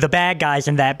 the bad guys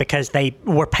in that because they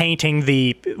were painting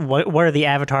the what are the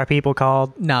Avatar people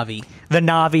called? Na'vi. The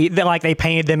Na'vi, they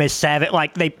painted them as savage,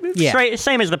 straight,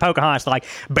 same as the Pocahontas, like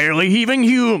barely even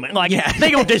human.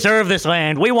 They don't deserve this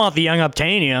land. We want the young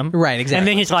obtainium. Right, exactly. And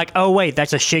then he's like, oh wait,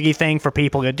 that's a shiggy thing for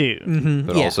people to do. Mm-hmm.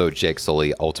 But also, Jake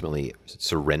Sully ultimately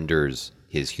surrenders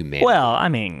his humanity. Well, I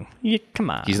mean, come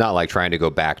on. He's not like trying to go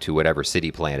back to whatever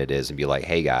city planet is and be like,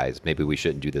 hey guys, maybe we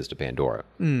shouldn't do this to Pandora.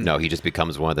 No, he just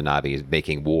becomes one of the Na'vi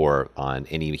making war on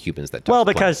any humans that touch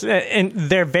the because and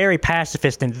they're very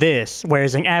pacifist in this,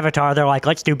 whereas in Avatar, they're like,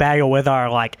 let's do battle with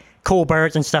our cool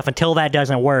birds and stuff until that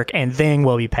doesn't work, and then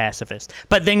we'll be pacifist.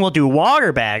 But then we'll do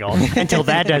water battle until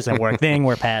that doesn't work. Then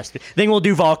we're pacifist. Then we'll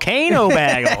do volcano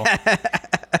battle.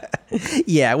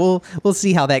 Yeah, we'll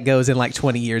see how that goes in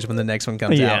 20 years when the next one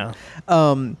comes out.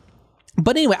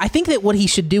 But anyway, I think that what he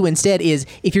should do instead is,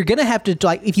 if you're gonna have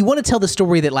to if you want to tell the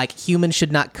story that humans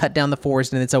should not cut down the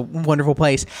forest and it's a wonderful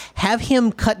place, have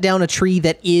him cut down a tree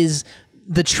that is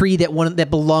the tree that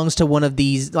belongs to one of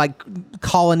these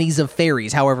colonies of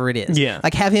fairies, however it is. Yeah.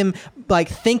 Have him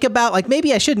think about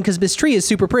maybe I shouldn't because this tree is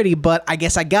super pretty, but I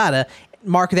guess I gotta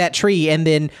mark that tree, and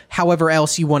then however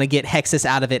else you want to get Hexus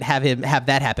out of it, have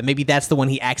that happen. Maybe that's the one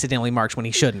he accidentally marks when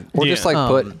he shouldn't. Or just put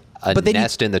a but then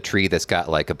nest in the tree that's got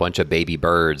a bunch of baby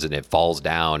birds and it falls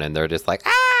down and they're just like,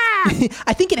 ah!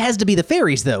 I think it has to be the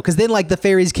fairies though, because then the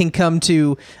fairies can come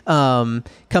to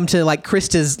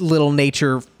Krista's little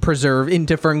nature preserve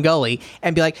into FernGully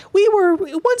and be like, we were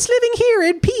once living here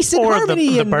in peace and harmony.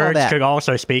 The and birds all that. could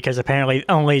also speak, because apparently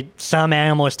only some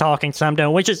animal is talking, some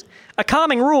don't, which is a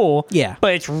common rule. Yeah.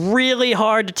 But it's really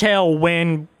hard to tell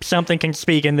when something can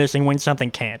speak in this and when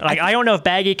something can't. I don't know if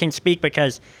Baggy can speak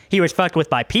because he was fucked with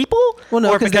by people,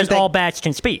 or because all bats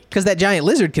can speak. Because that giant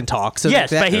lizard can talk. So yes,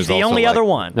 but he's the only other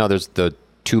one. No, there's the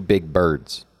two big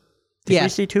birds. Did we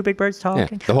see two big birds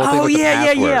talking? Yeah, the whole thing with the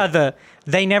password.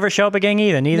 They never show up again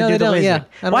either. Neither do the lizard.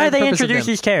 Yeah. Why do they introduce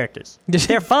these characters?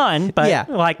 They're fun,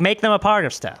 but make them a part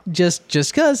of stuff. Just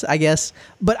because, I guess.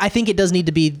 But I think it does need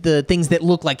to be the things that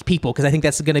look like people, because I think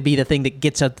that's going to be the thing that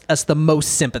gets us the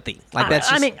most sympathy.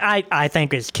 I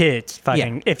think as kids,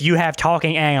 if you have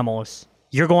talking animals,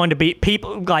 you're going to be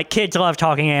people. Kids love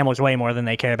talking animals way more than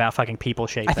they care about fucking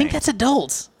people-shaped I think that's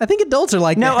adults. I think adults are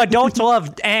like no, that. adults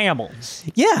love animals.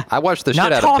 Yeah. I watched the shit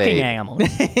Not out of talking Babe. animals.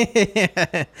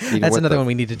 That's another one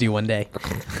we need to do one day.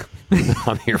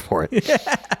 I'm here for it.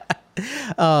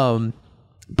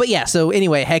 But yeah, so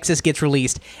anyway, Hexus gets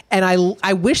released, and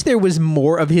I wish there was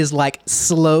more of his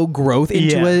slow growth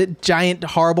into a giant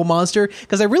horrible monster,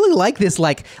 because I really like this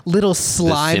little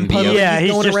slime puddle. Yeah,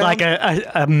 he's just around.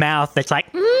 a mouth that's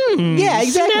yeah,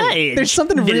 exactly. Nice. There's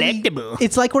something delectable. Really.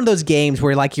 It's like one of those games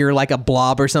where you're a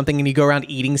blob or something, and you go around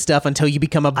eating stuff until you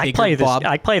become a bigger blob.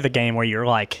 I play the game where you're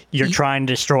trying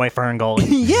to destroy FernGully.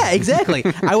 Yeah, exactly.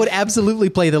 I would absolutely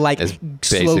play the It's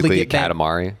slowly basically get back.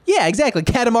 Katamari. Yeah, exactly.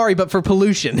 Katamari, but for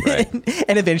pollution. Right.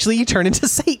 And eventually you turn into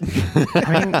Satan.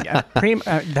 I mean,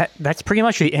 that's pretty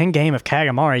much the end game of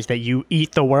Katamari, is that you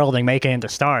eat the world and make it into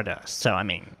stardust. So, I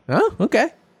mean. Oh,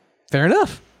 okay. Fair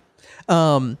enough.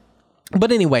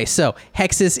 But anyway, so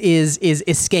Hexus is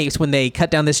escapes when they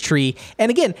cut down this tree, and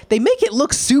again they make it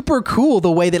look super cool the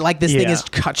way that this thing is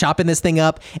chopping this thing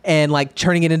up and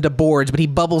turning it into boards. But he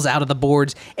bubbles out of the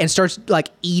boards and starts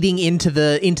eating into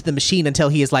the machine until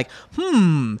he is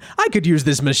I could use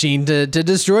this machine to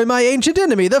destroy my ancient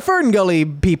enemy, the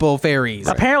FernGully people fairies.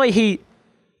 Apparently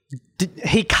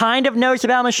he kind of knows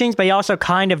about machines, but he also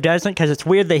kind of doesn't, because it's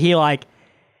weird that he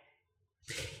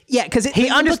Yeah, because he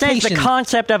understands the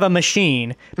concept of a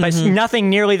machine, but nothing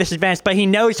nearly this advanced. But he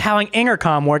knows how an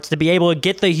intercom works to be able to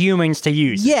get the humans to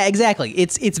use it. Yeah, exactly.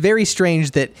 It's very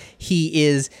strange that he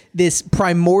is this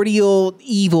primordial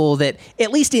evil that,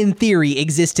 at least in theory,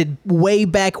 existed way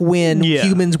back when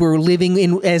humans were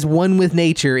living as one with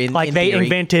nature. In they theory.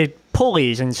 invented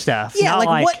pulleys and stuff.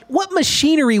 Yeah, what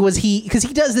machinery was he? Because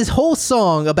he does this whole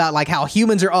song about how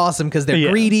humans are awesome because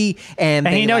they're greedy and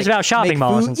he knows about shopping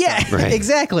malls and stuff. Yeah, right.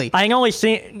 Exactly. I can only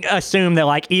assume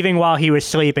that even while he was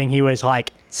sleeping, he was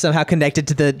somehow connected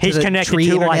to the connected tree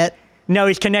to internet. No,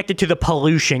 he's connected to the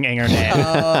pollution internet.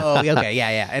 Oh, okay,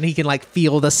 yeah, and he can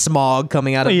feel the smog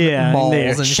coming out of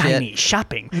malls and shiny shit.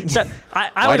 shopping. So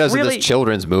Why doesn't this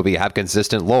children's movie have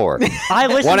consistent lore?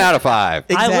 1 out of 5.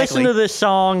 Exactly. I listened to this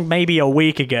song maybe a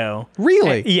week ago.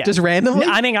 Really? Yeah, just randomly.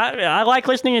 I mean, I like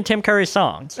listening to Tim Curry's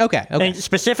songs. Okay. And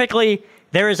specifically,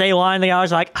 there is a line that I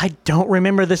was like, I don't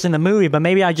remember this in the movie, but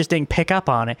maybe I just didn't pick up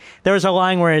on it. There was a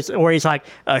line where he's like,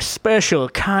 a special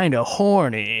kind of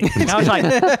horny. And I was like,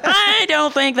 I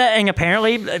don't think that. And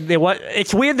apparently,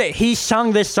 it's weird that he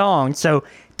sung this song. So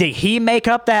did he make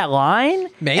up that line?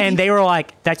 Maybe. And they were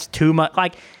like, that's too much.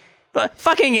 Like,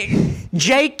 fucking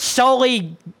Jake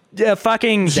Sully,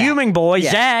 fucking Zach. human boy,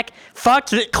 Yeah. Zach,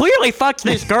 clearly fucks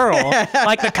this girl.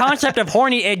 Like, the concept of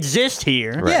horny exists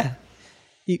here. Yeah.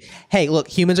 Hey, look,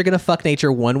 humans are gonna fuck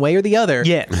nature one way or the other.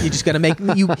 Yeah. You just gotta make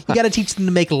you gotta teach them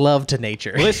to make love to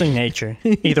nature. Listen, nature,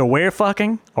 either we're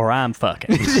fucking or I'm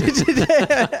fucking.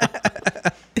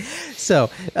 So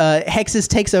Hexus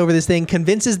takes over this thing,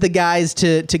 convinces the guys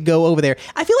to go over there.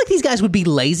 I feel like these guys would be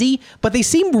lazy, but they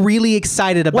seem really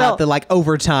excited about the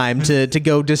overtime to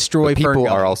go destroy People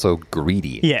FernGully. are also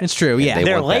greedy. Yeah, It's true. Yeah, They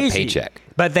they're want that lazy, paycheck.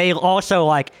 but they also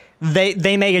like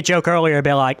they made a joke earlier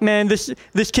about like, man, this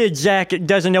kid Zach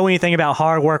doesn't know anything about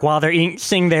hard work while they're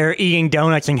sitting there eating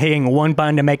donuts and hitting one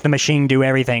button to make the machine do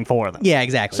everything for them. Yeah,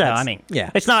 exactly. So That's- I mean, yeah,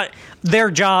 it's not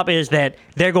their job is that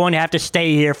they're going to have to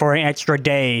stay here for an extra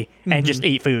day and just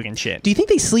eat food and shit. Do you think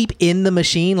they sleep in the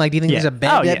machine? Like, do you think there's a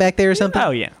bed back there or something?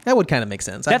 Oh yeah, that would kind of make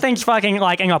sense. That thing's fucking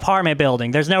like an apartment building.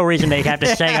 There's no reason they have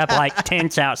to set up like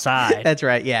tents outside. That's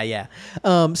right. Yeah.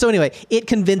 So anyway, it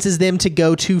convinces them to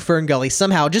go to FernGully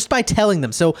somehow just by telling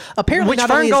them. So apparently, Which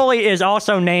not only is- FernGully is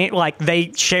also named, like,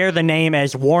 they share the name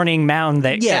as Warning Mountain.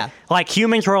 That, Yeah. like,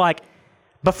 humans were like,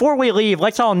 before we leave,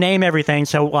 let's all name everything.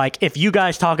 So, like, if you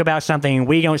guys talk about something and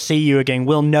we don't see you again,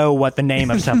 we'll know what the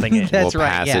name of something is. That's we'll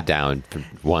right, pass yeah. it down from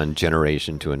one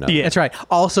generation to another. Yeah. That's right.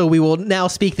 Also, we will now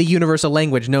speak the universal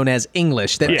language known as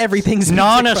English. That Yes. everything's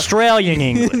Non-Australian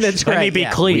English. That's Let me right, be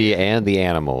yeah. clear. We and the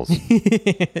animals.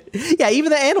 Yeah, even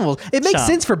the animals. It makes Some.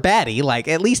 sense for Batty. Like,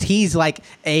 at least he's like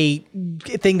a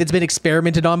thing that's been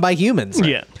experimented on by humans.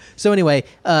 Yeah. So anyway,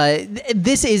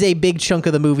 this is a big chunk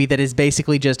of the movie that is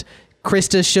basically just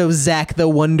Krista shows Zach the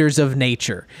wonders of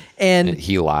nature, and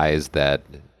He lies that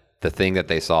the thing that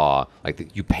they saw,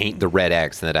 like you paint the red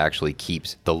X and it actually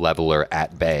keeps the leveler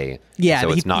at bay. yeah, so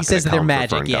he, it's not he says that gonna they're come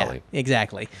for magic. Yeah, FernGully.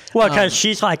 exactly. Well, because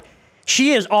she's like,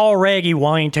 she is already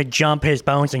wanting to jump his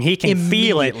bones and he can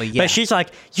feel it. Immediately, yeah. But she's like,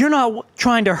 you're not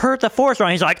trying to hurt the forest,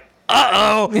 right? He's like,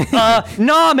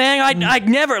 no, man, I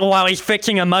never. While he's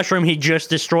fixing a mushroom he just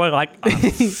destroyed, like,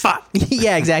 fuck.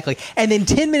 Yeah, exactly. And then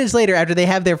 10 minutes later, after they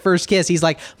have their first kiss, he's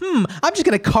like, I'm just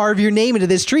going to carve your name into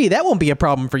this tree. That won't be a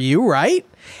problem for you, right?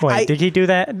 Wait, did he do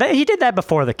that? He did that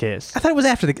before the kiss. I thought it was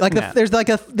after No. there's like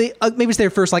maybe it's their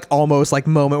first like almost like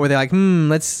moment where they're like,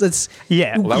 let's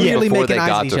Yeah. Well, that was really before making they eyes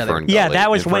got at each to other. FernGully. Yeah, that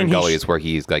was and when he FernGully is where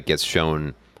he like gets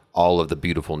shown all of the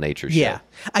beautiful nature shit. Yeah.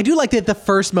 I do like that the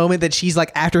first moment that she's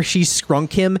like, after she's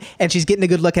scrunk him and she's getting a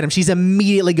good look at him, she's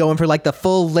immediately going for like the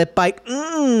full lip bite.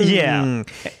 Yeah.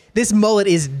 This mullet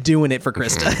is doing it for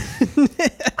Krista.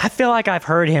 I feel like I've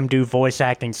heard him do voice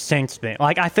acting since then.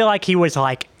 Like, I feel like he was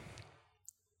like,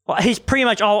 well, he's pretty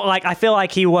much all, like, I feel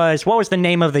like he was, what was the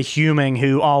name of the human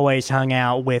who always hung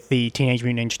out with the Teenage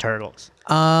Mutant Ninja Turtles?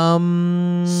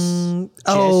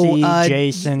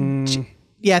 Jason.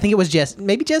 Yeah, I think it was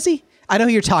maybe Jesse? I know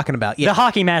who you're talking about. Yeah. The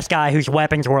hockey mask guy whose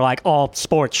weapons were like all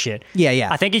sports shit. Yeah.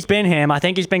 I think he's been him. I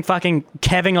think he's been fucking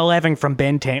Kevin 11 from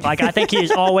Ben 10. Like, I think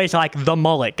he's always like the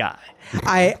mullet guy.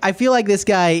 I feel like this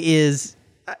guy is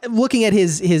looking at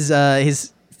his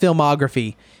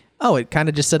filmography. Oh, it kind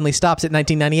of just suddenly stops at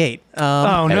 1998.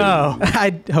 Oh no!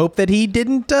 I hope that he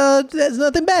didn't.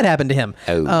 Nothing bad happened to him.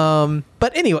 Oh.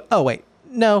 But anyway. Oh wait.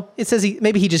 No, it says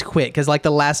maybe he just quit because like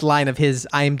the last line of his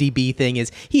IMDb thing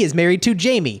is he is married to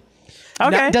Jamie.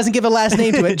 Okay. Doesn't give a last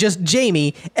name to it, just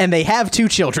Jamie, and they have 2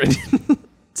 children.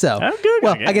 So, Oh, good,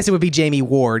 well, I guess. I guess it would be Jamie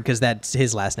Ward because that's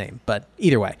his last name. But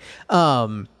either way,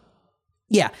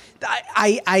 yeah,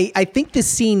 I think this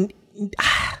scene.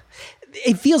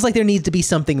 It feels like there needs to be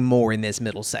something more in this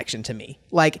middle section to me.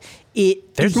 Like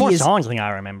There's he more is- songs than I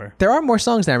remember. There are more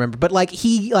songs than I remember, but like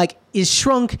he like is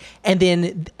shrunk, and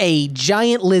then a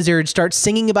giant lizard starts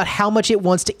singing about how much it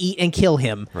wants to eat and kill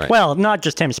him. Right. Well, not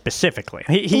just him specifically.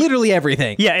 He Literally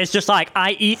everything. yeah, it's just like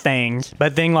I eat things,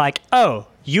 but then like, oh,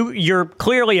 you're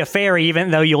clearly a fairy,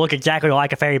 even though you look exactly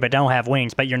like a fairy but don't have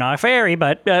wings. But you're not a fairy.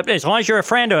 But as long as you're a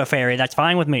friend of a fairy, that's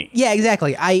fine with me. Yeah,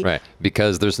 exactly. Right,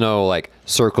 because there's no like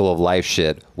circle of life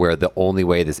shit where the only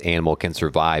way this animal can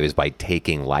survive is by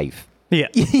taking life. Yeah.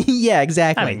 Yeah,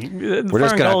 exactly. I mean, We're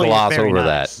just gonna FernGully is gloss very over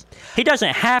nice. He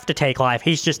doesn't have to take life.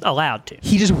 He's just allowed to.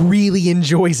 He just really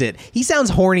enjoys it. He sounds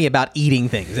horny about eating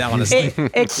things, honestly.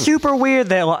 It's super weird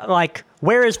that like,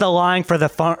 where is the line for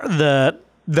the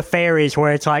the fairies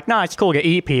where it's like, no, it's cool to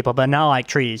eat people, but not like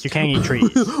trees. You can't eat trees.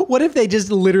 What if they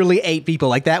just literally ate people?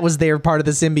 Like that was their part of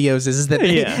the symbiosis, is that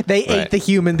they ate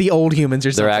the old humans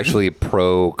or something. They're actually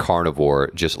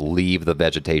pro-carnivore. Just leave the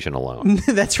vegetation alone.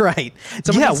 That's right.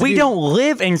 We don't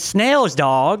live in snails,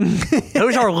 dog.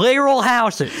 Those are literal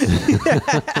houses.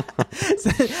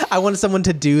 I want someone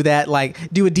to do that,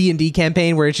 like do a D&D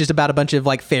campaign where it's just about a bunch of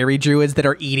like fairy druids that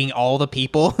are eating all the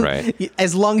people. Right.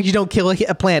 As long as you don't kill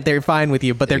a plant, they're fine with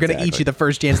you, but they're going to eat you the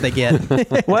first chance they get.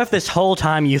 What if this whole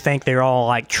time you think they're all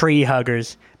like tree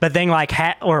huggers, but then like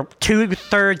or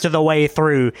 2/3 of the way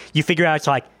through, you figure out it's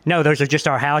like, no, those are just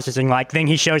our houses, and like then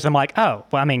he shows them like, oh,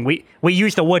 well, I mean, we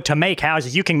use the wood to make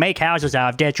houses. You can make houses out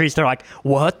of dead trees. They're like,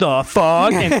 what the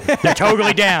fuck? And they're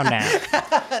totally down now.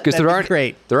 Because there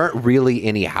aren't really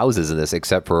any houses in this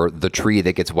except for the tree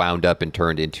that gets wound up and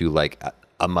turned into like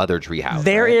a mother tree house.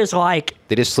 There is like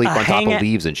they just sleep on top of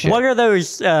leaves and shit. What are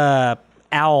those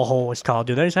owl holes called?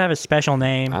 Do those have a special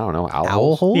name? I don't know.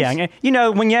 Owl holes? Yeah, you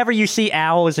know, whenever you see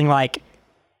owls in like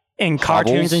in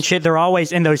cartoons and shit, they're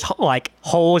always in those like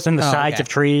holes in the sides of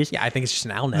trees. Yeah, I think it's just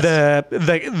an owl nest.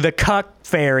 The cuck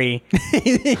fairy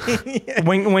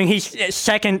when he's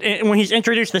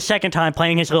introduced the second time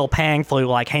playing his little pan flute,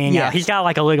 like hanging out. He's got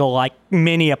like a little like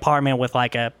mini apartment with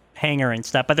like a hanger and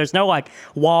stuff, but there's no like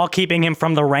wall keeping him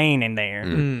from the rain in there.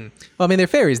 Well, I mean, they're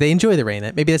fairies. They enjoy the rain.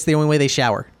 Maybe that's the only way they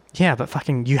shower. Yeah, but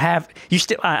fucking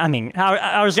I mean,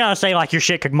 I was gonna say like your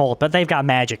shit could mold, but they've got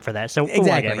magic for that. So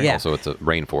exactly, whatever. yeah. Also, it's a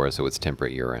rainforest, so it's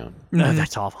temperate year round. No,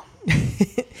 that's awful.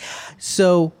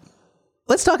 So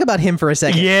let's talk about him for a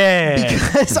second. Yeah.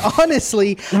 Because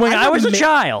honestly, when I was a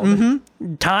child,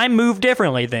 time moved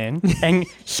differently then, and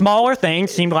smaller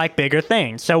things seemed like bigger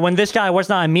things. So when this guy was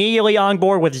not immediately on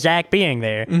board with Zach being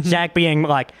there, Zach being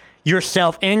like your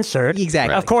self-insert,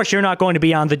 exactly. Of course, you're not going to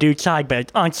be on the dude's side,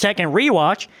 but on second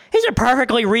rewatch, he's a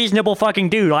perfectly reasonable fucking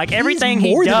dude. Like everything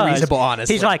he does, than reasonable,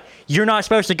 honestly. He's like, you're not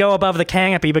supposed to go above the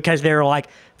canopy because they're like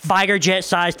fighter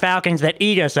jet-sized falcons that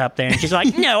eat us up there. And she's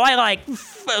like, no, I like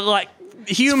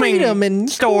human and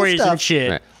stories cool and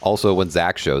shit. Right. Also, when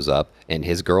Zach shows up and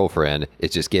his girlfriend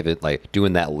is just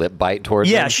doing that lip bite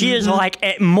towards him. Yeah, she is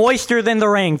like moister than the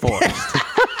rainforest.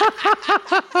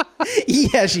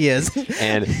 Yeah, she is.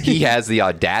 And he has the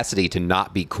audacity to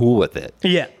not be cool with it.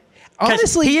 Yeah.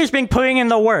 Honestly, he has been putting in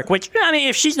the work, which, I mean,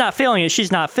 if she's not feeling it,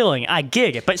 she's not feeling it. I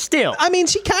gig it, but still. I mean,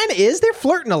 she kind of is. They're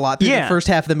flirting a lot through the first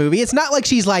half of the movie. It's not like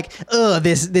she's like, ugh,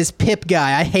 this Pip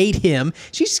guy, I hate him.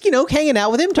 She's, hanging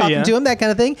out with him, talking to him, that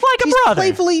kind of thing. Like she's a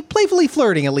brother. Playfully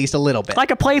flirting at least a little bit.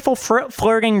 Like a playful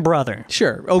flirting brother.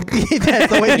 Sure. Oh,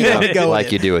 that's the way you want to go.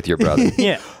 Like you do with your brother.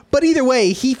 Yeah. But either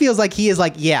way, he feels like he is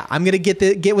like, yeah, I'm gonna get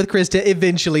with Krista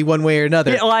eventually, one way or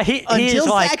another. Yeah, like until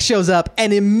Zach shows up,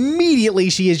 and immediately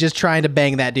she is just trying to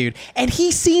bang that dude, and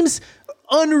he seems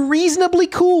unreasonably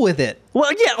cool with it.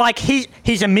 Well, yeah, like he's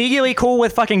immediately cool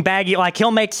with fucking Baggy. Like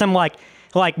he'll make some like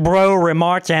bro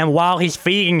remarks to him while he's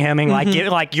feeding him, and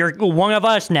like you're one of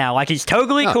us now. Like he's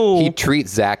totally cool. He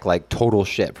treats Zach like total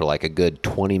shit for like a good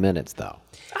 20 minutes though.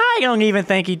 I don't even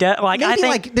think he does. Like, maybe I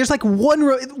think there's like one.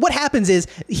 What happens is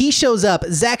he shows up.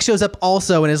 Zach shows up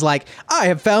also and is like, I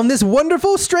have found this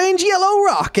wonderful, strange yellow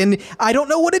rock, and I don't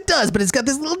know what it does, but it's got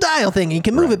this little dial thing, and you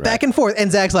can move it back and forth.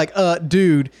 And Zach's like,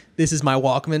 dude, this is my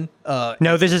Walkman.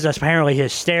 No, this is apparently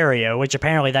his stereo, which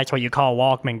apparently that's what you call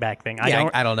Walkman back then.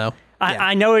 I don't know.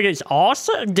 I know it is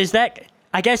awesome. Does that?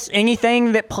 I guess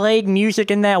anything that played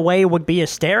music in that way would be a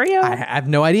stereo? I have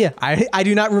no idea. I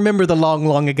do not remember the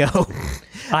long ago.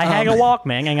 I had a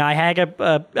Walkman, and I had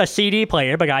a CD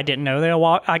player, but I didn't know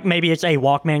that maybe it's a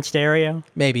Walkman stereo.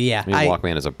 Maybe, yeah. I mean,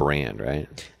 Walkman is a brand, right?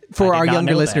 For our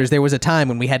younger listeners, there was a time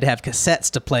when we had to have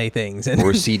cassettes to play things.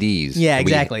 Or CDs. Yeah,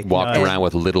 exactly. We walked around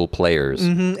with little players.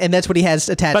 Mm-hmm, and that's what he has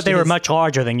attached to But they were much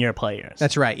larger than your players.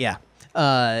 That's right, yeah.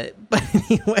 But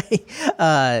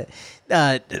anyway,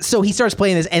 so he starts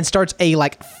playing this and starts a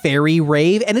fairy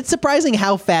rave, and it's surprising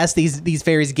how fast these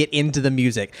fairies get into the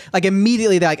music. Like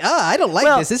immediately they're like, I don't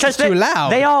like this. This is too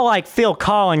loud. They all Phil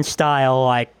Collins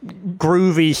style,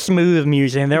 groovy, smooth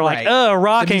music. And they're like,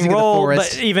 rock and roll.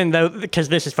 But even though, because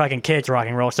this is fucking kids rock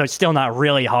and roll, so it's still not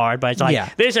really hard. But it's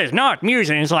like, this is not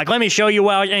music. And it's like, let me show you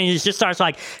how. And he just starts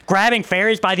grabbing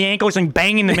fairies by the ankles and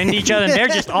banging them into each other. And they're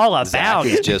just all about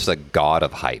it. He's just a god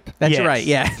of hype. That's right.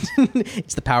 Yeah,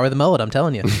 it's the power of the mullet. I'm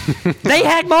telling you. They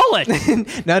had mullets.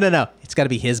 No. It's got to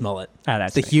be his mullet. Oh,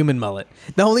 that's the human mullet.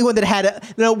 The only one that had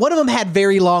one of them had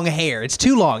very long hair. It's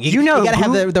too long. You got to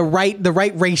have the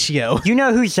right ratio. You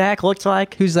know who Zach looks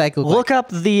like? Who's Zach look like? Look up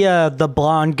the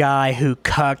blonde guy who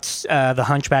cucks the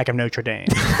Hunchback of Notre Dame.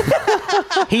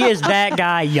 He is that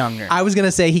guy younger. I was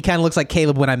gonna say he kind of looks like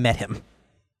Caleb when I met him.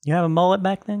 You have a mullet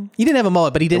back then? He didn't have a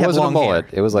mullet, but he did have long hair.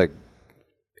 It was like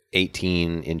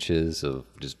 18 inches of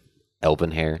just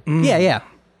elven hair. Yeah.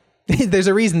 There's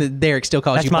a reason that Derek still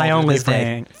calls That's you my Baldwin only to this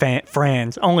day.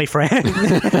 only friend.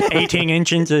 18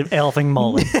 inches of elfing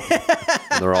mullet.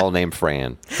 They're all named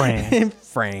Fran.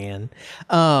 Fran.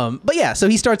 But yeah, so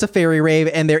he starts a fairy rave,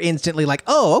 and they're instantly like,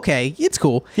 "Oh, okay, it's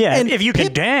cool." Yeah, and if you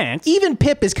can dance. Even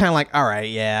Pip is kind of like, "All right,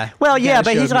 yeah." Well, you yeah, gotta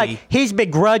but he's show like, me." he's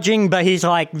begrudging, but he's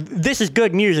like, this is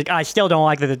good music. I still don't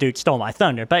like that the dude stole my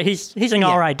thunder, but he's an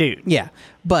all right dude. Yeah,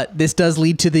 but this does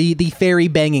lead to the fairy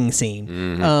banging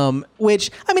scene,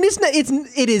 which I mean,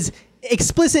 it is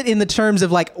explicit in the terms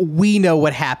of like we know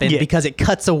what happened because it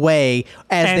cuts away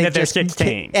as they're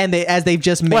 16 as they've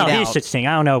just made out. Well, he's 16.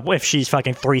 I don't know if she's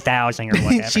fucking 3,000 or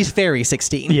whatever. She's fairy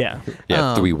 16. Yeah.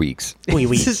 3 weeks. 3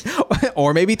 weeks.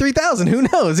 Or maybe 3,000. Who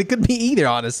knows? It could be either,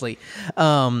 honestly.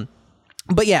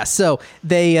 But yeah, so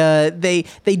they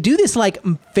do this like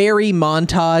fairy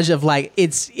montage of like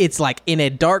it's like in a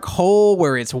dark hole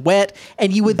where it's wet,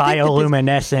 and you would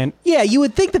bioluminescent. You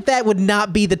would think that would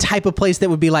not be the type of place that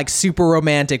would be like super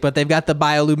romantic, but they've got the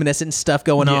bioluminescent stuff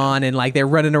going on, and like they're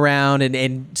running around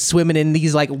and swimming in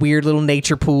these like weird little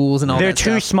nature pools and all. They're that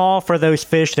too stuff. small for those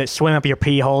fish that swim up your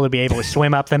pee hole to be able to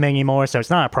swim up them anymore, so it's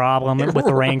not a problem with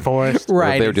the rainforest.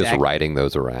 Right, they're just riding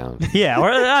those around. Yeah,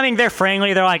 or I mean, they're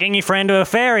friendly. They're like, any friend to a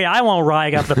fairy, I won't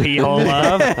ride up the pee hole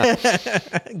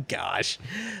of. Gosh.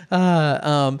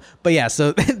 But yeah,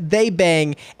 so they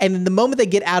bang, and the moment they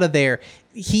get out of there,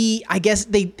 I guess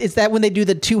is that when they do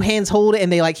the two hands hold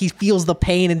and they like he feels the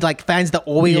pain and like finds the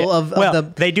oil of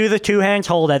the. They do the two hands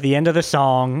hold at the end of the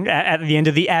song, at the end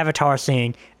of the Avatar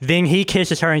scene. Then he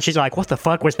kisses her and she's like, "What the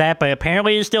fuck was that?" But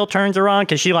apparently it still turns her on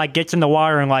because she like gets in the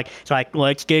water and like it's like,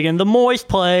 "Let's get in the moist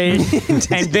place."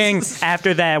 And then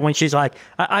after that, when she's like,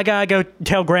 "I gotta go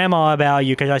tell grandma about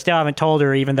you because I still haven't told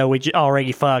her even though we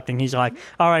already fucked," and he's like,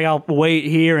 "All right, I'll wait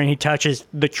here," and he touches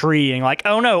the tree and like,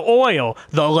 "Oh no, oil,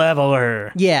 the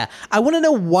leveler." Yeah, I want to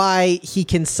know why he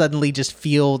can suddenly just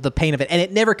feel the pain of it, and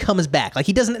it never comes back. Like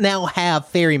he doesn't now have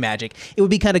fairy magic. It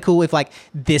would be kind of cool if like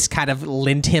this kind of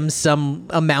lent him some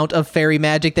amount of fairy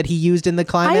magic that he used in the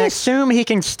climax. I assume he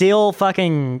can still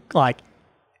fucking like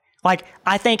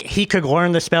I think he could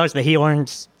learn the spells that he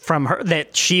learns from her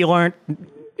that she learned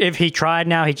if he tried.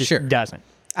 Now he just doesn't.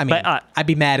 I mean, but, I'd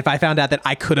be mad if I found out that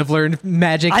I could have learned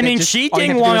magic. I mean, she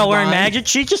didn't want to learn magic.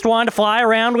 She just wanted to fly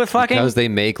around with fucking... Because they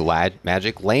make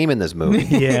magic lame in this movie.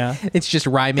 Yeah. It's just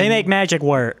rhyming. They make magic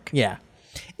work. Yeah.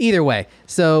 Either way,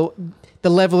 so the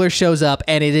leveler shows up,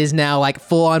 and it is now like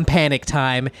full-on panic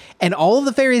time, and all of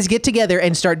the fairies get together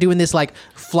and start doing this like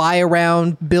fly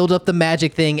around, build up the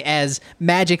magic thing as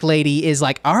Magic Lady is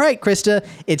like, "All right, Krista,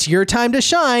 it's your time to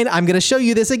shine. I'm going to show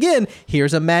you this again.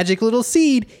 Here's a magic little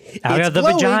seed. Out of the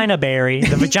vagina berry,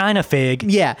 the vagina fig.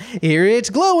 Yeah, here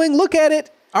it's glowing. Look at it.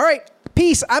 All right,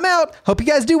 peace. I'm out. Hope you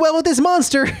guys do well with this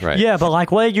monster." Right. Yeah, but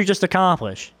like, what did you just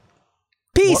accomplish?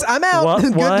 Peace, I'm out.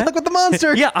 Good luck with the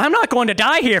monster. Yeah, I'm not going to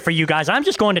die here for you guys. I'm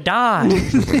just going to die.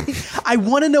 I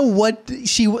want to know what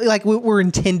she like were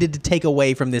intended to take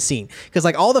away from this scene, because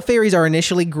like all the fairies are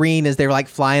initially green as they're like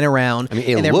flying around, I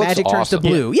mean, and their magic turns to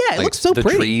blue. Yeah, it like, looks so the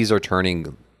pretty. The trees are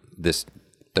turning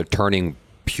they're turning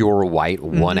pure white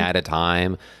one at a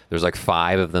time. There's like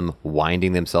 5 of them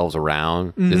winding themselves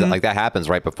around. Like that happens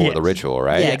right before the ritual,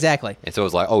 right? Yeah, exactly. And so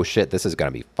it's like, oh shit, this is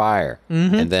gonna be fire.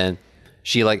 And then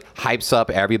she like hypes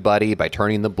up everybody by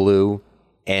turning the blue,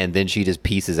 and then she just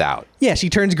pieces out. Yeah,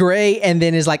 she turns gray and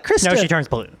then is like, "Krista." No, she turns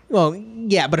blue. Well,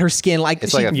 yeah, but her skin like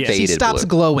it's like a she faded stops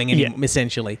blue. glowing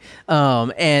essentially.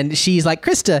 And she's like,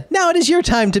 "Krista, now it is your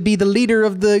time to be the leader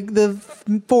of the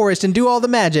forest and do all the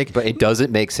magic." But it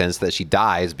doesn't make sense that she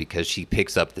dies because she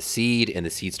picks up the seed and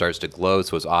the seed starts to glow.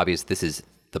 So it's obvious this is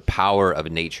the power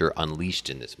of nature unleashed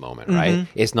in this moment, right?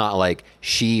 It's not like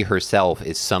she herself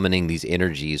is summoning these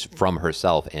energies from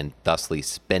herself and thusly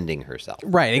spending herself.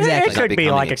 Right, exactly. It could be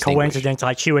like a coincidence,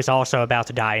 like she was also about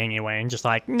to die anyway, and just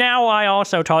like, now I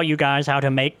also taught you guys how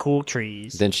to make cool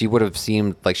trees. Then she would have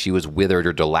seemed like she was withered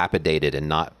or dilapidated and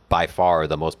not by far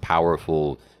the most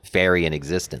powerful fairy in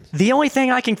existence. The only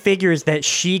thing I can figure is that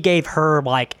she gave her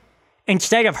like,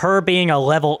 instead of her being a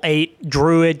level 8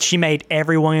 druid, she made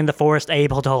everyone in the forest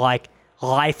able to like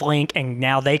lifelink, and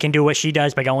now they can do what she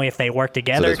does, but only if they work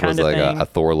together. So this kind was of like thing. a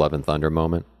Thor Love and Thunder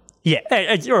moment. Yeah,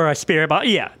 or a spirit bomb.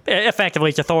 Yeah, effectively,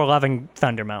 it's a Thor Loving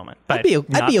Thunder moment. But I'd be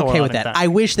okay with that. Thunder. I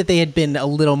wish that they had been a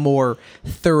little more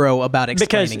thorough about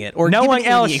explaining it, or no one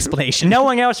else. The explanation. No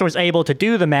one else was able to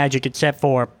do the magic except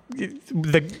for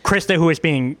the Krista who was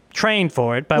being trained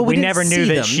for it. But we never knew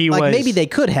that she was. Maybe they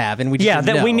could have, and we just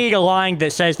didn't know. We need a line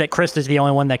that says that Krista's the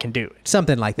only one that can do it.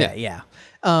 Something like that. Yeah.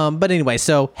 But anyway,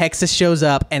 so Hexus shows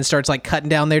up and starts like cutting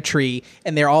down their tree,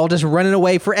 and they're all just running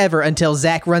away forever until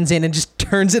Zach runs in and just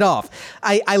turns it off.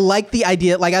 I like the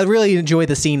idea. Like, I really enjoy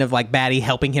the scene of like Batty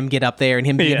helping him get up there and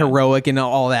him being heroic and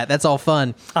all that. That's all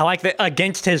fun. I like that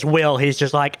against his will, he's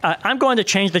just like, I'm going to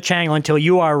change the channel until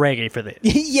you are ready for this.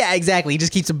 Yeah, exactly. He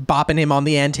just keeps bopping him on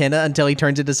the antenna until he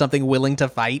turns into something willing to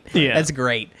fight. Yeah. That's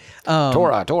great.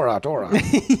 Tora.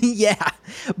 Yeah.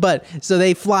 But so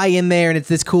they fly in there, and it's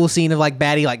this cool scene of like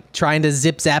Batty like trying to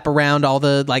zip zap around all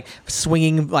the like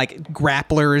swinging like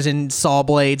grapplers and saw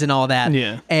blades and all that.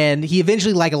 Yeah. And he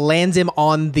eventually like lands him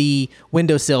on the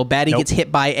windowsill. Batty gets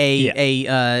hit by a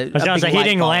I was gonna say, he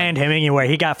didn't land him anywhere.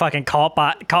 He got fucking caught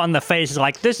in the face. He's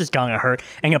like, this is gonna hurt,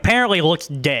 and apparently looks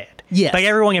dead. Yes. Like,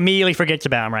 everyone immediately forgets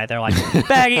about him right there. Like,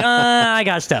 Baggy, I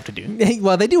got stuff to do.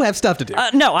 Well, they do have stuff to do.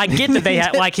 No, I get that they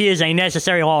have, like, he is a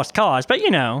necessary lost cause, but,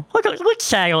 you know, let's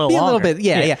sag a little longer. A little bit,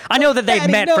 yeah. I know that they've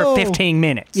met for 15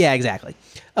 minutes. Yeah, exactly.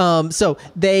 So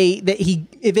he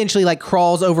eventually like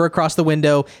crawls over across the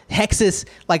window. Hexus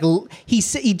like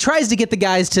he tries to get the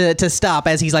guys to stop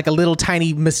as he's like a little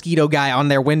tiny mosquito guy on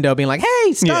their window, being like,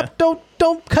 "Hey, stop!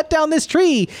 Don't cut down this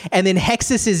tree." And then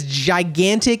Hexus's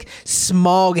gigantic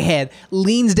smog head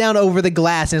leans down over the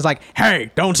glass and is like,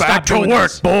 "Hey, don't stop doing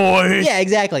this. boys." Yeah,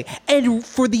 exactly. And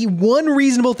for the one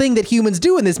reasonable thing that humans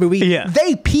do in this movie,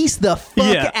 they piece the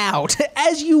fuck out,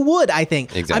 as you would, I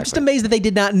think. Exactly. I'm just amazed that they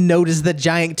did not notice the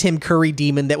giant Tim Curry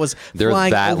demon that was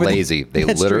flying that over lazy. They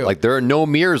literally, like, there are no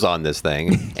mirrors on this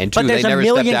thing, and two, they never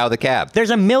stepped out of the cab.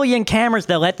 There's a million cameras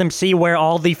that let them see where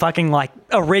all the fucking like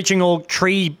original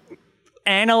tree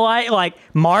analyte like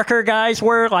marker guys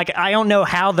were. Like, I don't know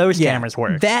how those cameras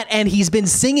work. That, and he's been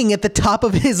singing at the top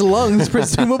of his lungs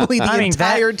presumably the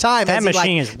entire time that as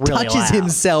machine he is really touches loud.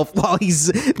 himself while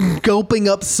he's gulping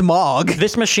up smog.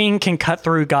 This machine can cut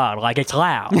through God. Like, it's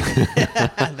loud.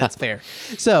 That's fair.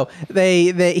 So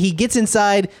he gets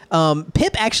inside.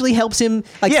 Pip actually helps him,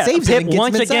 like, saves him. Pip And gets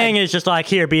once him inside. again is just like,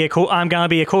 here, I'm gonna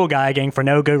be a cool guy again for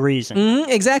no good reason.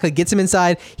 Exactly. Gets him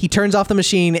inside. He turns off the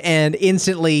machine, and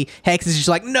instantly Hex is just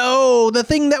like, no, the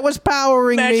thing that was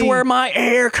powering me. That's where my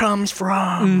air comes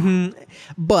from.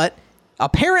 But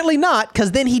apparently not,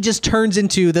 because then he just turns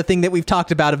into the thing that we've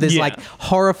talked about of this like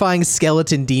horrifying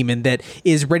skeleton demon that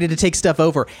is ready to take stuff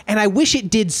over. And I wish it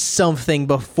did something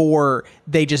before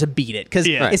they just beat it, because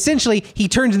essentially he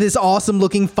turns into this awesome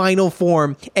looking final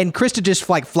form, and Krista just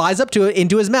like flies up to it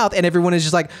into his mouth, and everyone is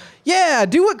just like, yeah,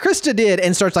 do what Krista did,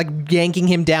 and starts like yanking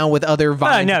him down with other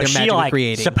vines that they're she magically like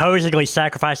creating. supposedly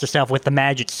sacrificed herself with the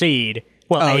magic seed.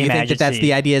 Well, you think that's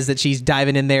the idea, is that she's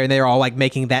diving in there and they're all like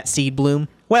making that seed bloom?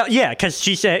 Well, yeah, because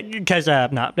she said,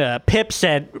 Pip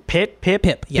said,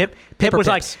 Pip was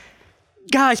like,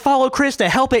 guys, follow Krista,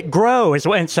 help it grow.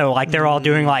 And so like they're all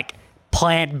doing like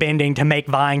plant bending to make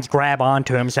vines grab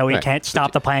onto him so he can't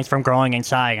stop the plants from growing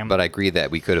inside him. But I agree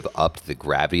that we could have upped the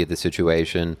gravity of the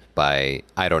situation by,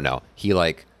 I don't know, he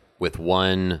like with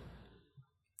one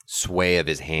sway of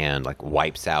his hand like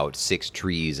wipes out 6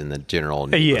 trees in the general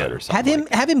neighborhood or something.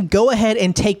 Have him go ahead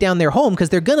and take down their home, because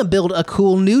they're gonna build a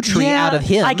cool new tree out of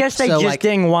him. I guess they just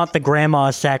didn't want the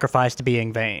grandma's sacrifice to be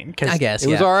in vain. I guess it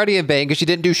was already in vain because she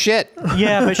didn't do shit.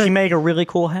 Yeah, but she made a really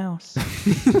cool house.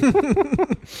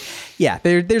 Yeah,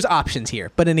 there's options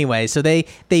here. But anyway, so they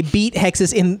beat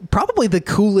Hexus in probably the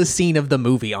coolest scene of the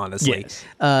movie, honestly. Yes.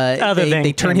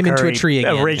 They turn him into a tree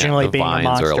again. Originally the being vines a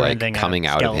monster are like ending coming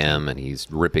out of him, and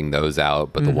he's ripping those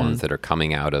out. But the ones that are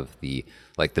coming out of the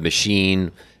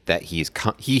machine that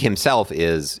he himself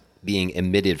is being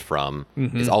emitted from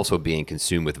is also being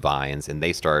consumed with vines, and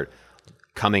they start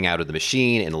coming out of the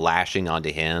machine and lashing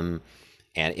onto him.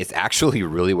 And it's actually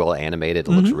really well animated.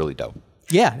 It looks really dope.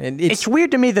 Yeah, and it's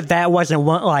weird to me that wasn't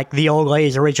like the old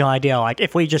lady's original idea. Like,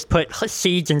 if we just put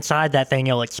seeds inside that thing,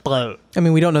 it'll explode. I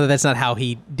mean, we don't know that that's not how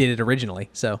he did it originally.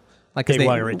 So, like, they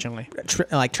were originally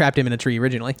trapped him in a tree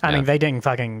originally. I mean, they didn't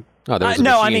fucking. Oh, there was a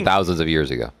machine thousands of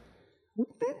years ago.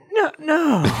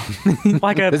 No,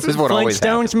 like a this is what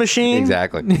Flintstones machine.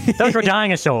 Exactly. Those were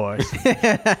dinosaurs.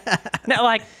 No,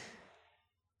 like.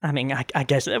 I mean, I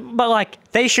guess, but like,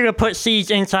 they should have put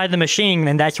seeds inside the machine,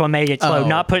 and that's what made it slow.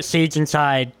 Not put seeds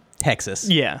inside Texas.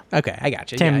 Yeah. Okay, I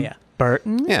got you. Tim yeah.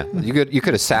 Burton. Yeah, you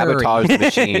could have sabotaged the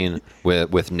machine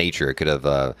with nature. It could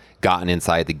have gotten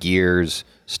inside the gears,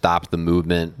 stopped the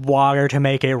movement. Water to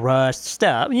make it rust.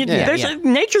 Stuff.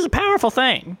 Nature's a powerful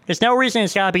thing. There's no reason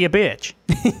it's got to be a bitch.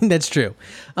 That's true.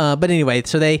 But anyway,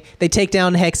 so they take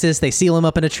down Hexus, they seal him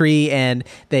up in a tree, and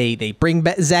they bring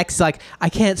back Zach's like, I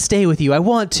can't stay with you. I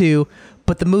want to,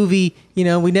 but the movie,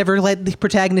 we never let the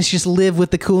protagonist just live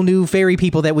with the cool new fairy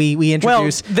people that we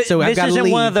introduce. So I've got to leave. This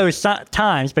isn't one of those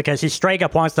times because he straight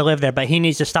up wants to live there, but he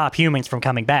needs to stop humans from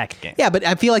coming back again. Yeah, but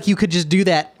I feel like you could just do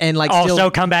that and also still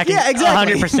come back. Yeah,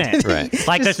 exactly. 100%. Right.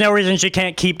 Like there's no reason she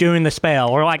can't keep doing the spell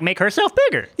or make herself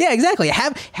bigger. Yeah, exactly.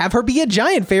 Have her be a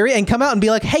giant fairy and come out and be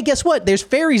like, hey, guess what? There's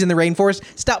fairies in the rainforest.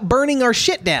 Stop burning our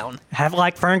shit down. Have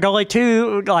FernGully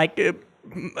 2,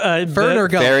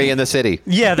 FernGully. Fairy in the city.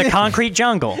 Yeah, the concrete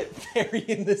jungle. Fairy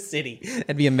in the city.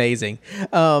 That'd be amazing.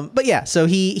 But yeah, so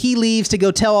he leaves to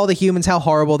go tell all the humans how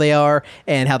horrible they are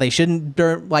and how they shouldn't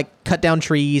cut down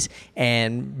trees,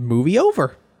 and movie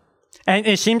over. And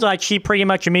it seems like she pretty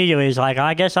much immediately is like,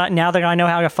 I guess now that I know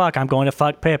how to fuck, I'm going to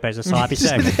fuck Pip as a sloppy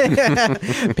second.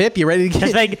 Pip, you ready to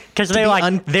get? Because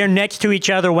they're next to each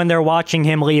other when they're watching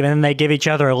him leave, and then they give each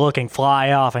other a look and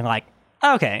fly off, and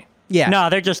okay. Yeah. No,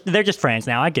 they're just friends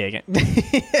now. I dig it.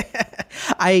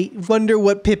 I wonder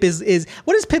what Pip is.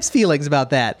 What is Pip's feelings about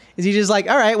that? Is he just like,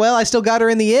 all right, well, I still got her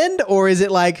in the end, or is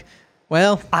it like,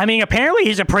 well, I mean, apparently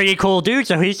he's a pretty cool dude,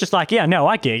 so he's just like, yeah, no,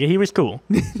 I dig it. He was cool.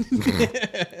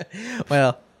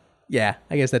 Well, yeah,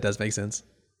 I guess that does make sense.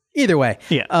 Either way.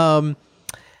 Yeah.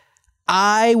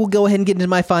 I will go ahead and get into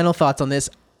my final thoughts on this.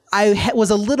 I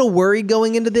was a little worried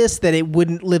going into this that it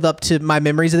wouldn't live up to my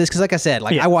memories of this because, like I said,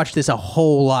 I watched this a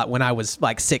whole lot when I was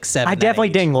 6, 7. I definitely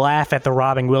didn't laugh at the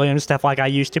Robin Williams stuff like I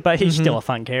used to, but he's still a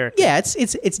fun character. Yeah,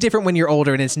 it's different when you're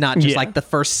older and it's not just the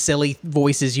first silly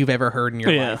voices you've ever heard in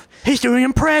your life. He's doing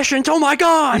impressions. Oh my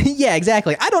god. Yeah,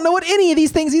 exactly. I don't know what any of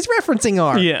these things he's referencing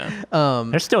are. Yeah.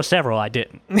 There's still several I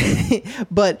didn't.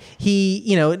 But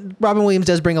he, Robin Williams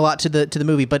does bring a lot to the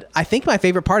movie. But I think my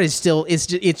favorite part is it's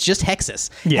just Hexus.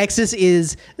 Yeah. Hexus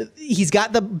he's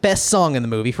got the best song in the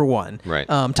movie for one. Right.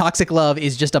 Toxic Love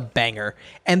is just a banger.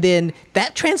 And then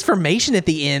that transformation at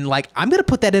the end, I'm going to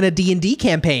put that in a D&D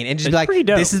campaign and just be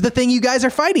this is the thing you guys are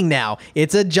fighting now.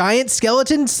 It's a giant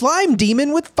skeleton slime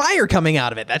demon with fire coming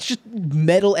out of it. That's just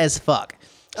metal as fuck.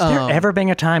 Has there ever been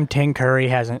a time Tim Curry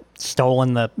hasn't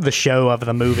stolen the show of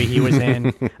the movie he was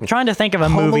in? I'm trying to think of a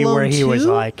movie where he was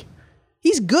like...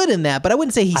 He's good in that, but I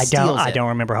wouldn't say he steals it. I don't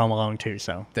remember Home Alone 2,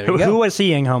 so... Who was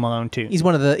he in Home Alone 2? He's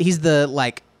he's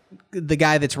the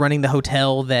guy that's running the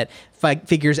hotel that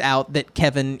figures out that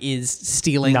Kevin is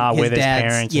stealing Not his with dad's...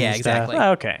 his parents. Yeah, exactly.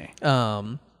 Okay.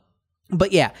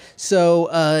 But yeah,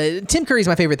 so Tim Curry's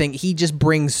my favorite thing. He just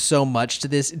brings so much to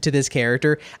this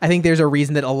character. I think there's a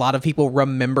reason that a lot of people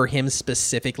remember him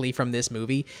specifically from this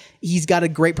movie. He's got a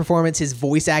great performance. His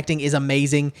voice acting is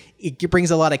amazing. It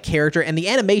brings a lot of character, and the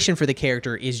animation for the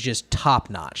character is just top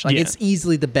notch. It's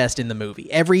easily the best in the movie.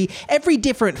 Every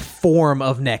different form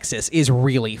of Nexus is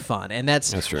really fun, and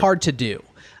that's hard to do.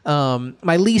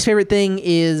 My least favorite thing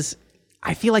is,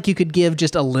 I feel like you could give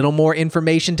just a little more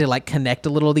information to connect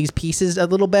a little of these pieces a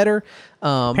little better.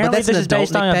 Apparently but that's this is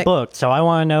based on a book, so I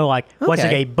want to know was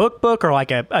it a book or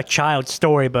a child's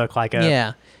storybook?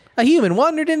 Yeah. A human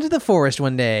wandered into the forest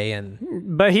one day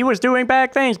But he was doing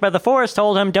bad things, but the forest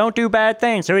told him don't do bad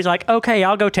things. So he's like, okay,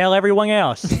 I'll go tell everyone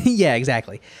else. Yeah,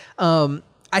 exactly.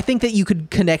 I think that you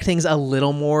could connect things a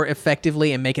little more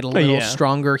effectively and make it a little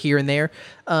stronger here and there.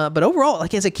 But overall,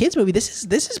 as a kid's movie, this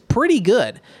is pretty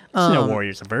good. It's no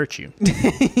Warriors of Virtue.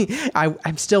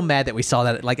 I'm still mad that we saw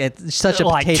that it's such a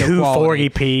potato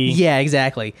 240p. Yeah,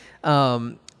 exactly.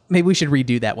 Maybe we should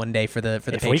redo that one day for the if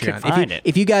Patreon. We could find it.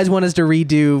 If you guys want us to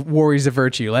redo Warriors of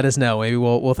Virtue, let us know. Maybe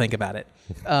we'll think about it.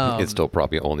 It's still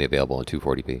probably only available in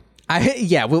 240p.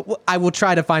 I will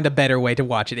try to find a better way to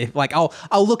watch it.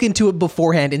 I'll look into it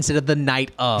beforehand instead of the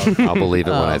night of. I'll believe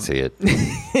it when I see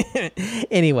it.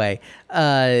 Anyway,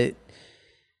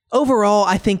 overall,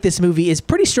 I think this movie is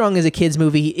pretty strong as a kids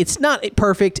movie. It's not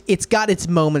perfect. It's got its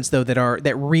moments though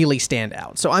that really stand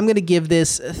out. So I'm going to give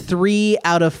this 3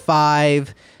 out of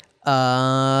 5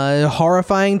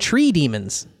 horrifying tree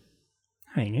demons.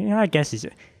 I guess he's.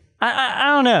 I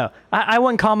don't know. I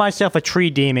wouldn't call myself a tree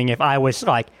demon if I was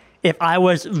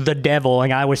the devil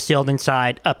and I was sealed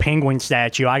inside a penguin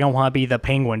statue. I don't want to be the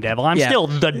penguin devil. I'm still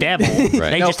the devil. Right.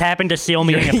 They just happen to seal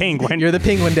me in a penguin. You're the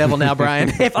penguin devil now,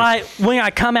 Brian. When I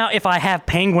come out, if I have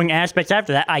penguin aspects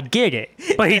after that, I get it.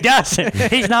 But he doesn't.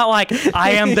 He's not like,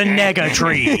 I am the nega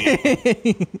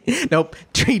tree. Nope.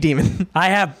 Tree demon. I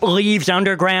have leaves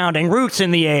underground and roots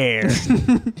in the air.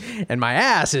 And my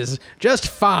ass is just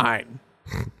fine.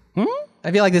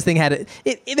 I feel like this thing had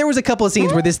there was a couple of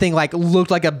scenes where this thing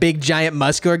looked like a big giant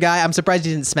muscular guy. I'm surprised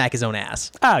he didn't smack his own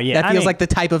ass. Oh yeah, that feels like the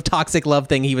type of toxic love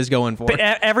thing he was going for. But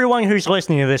everyone who's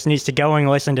listening to this needs to go and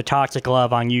listen to Toxic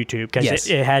Love on YouTube because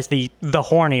it has the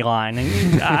horny line,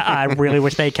 and I really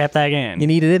wish they kept that in. You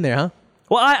need it in there, huh?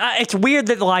 Well, it's weird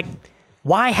that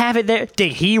why have it there?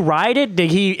 Did he write it?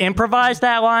 Did he improvise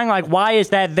that line? Like, why is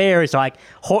that there? It's like,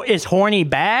 is horny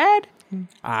bad?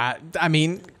 I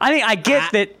mean, I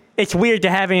get that it's weird to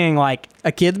having like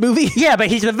a kid's movie. Yeah, but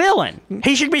he's the villain.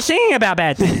 He should be singing about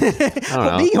bad things.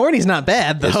 Well, being horny's not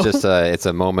bad though. It's just it's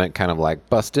a moment, kind of like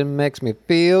bustin' makes me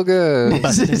feel good.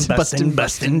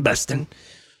 bustin'.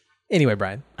 Anyway,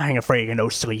 Brian, I ain't afraid of no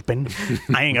sleeping.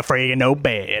 I ain't afraid of no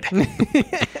bed.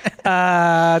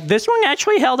 This one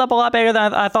actually held up a lot better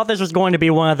than I thought. This was going to be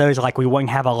one of those like we wouldn't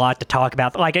have a lot to talk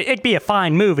about. Like it'd be a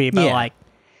fine movie, but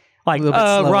like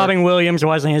Robin Williams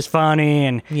wasn't as funny,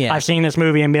 and I've seen this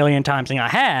movie a million times, and I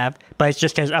have, but it's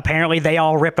just because apparently they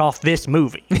all ripped off this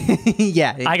movie.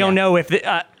 I don't know if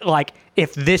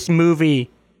if this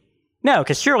movie,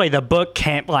 because surely the book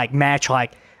can't like match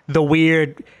like the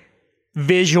weird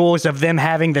visuals of them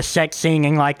having the sex scene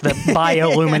and like the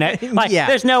bioluminescent.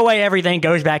 There's no way everything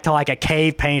goes back to like a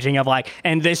cave painting of like,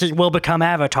 and will become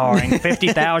Avatar in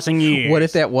 50,000 years. What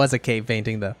if that was a cave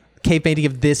painting though? Cave painting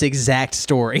of this exact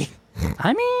story.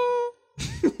 I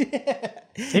mean,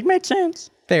 it makes sense.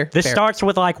 Fair. Starts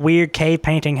with like weird cave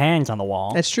painting hands on the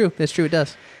wall. That's true. It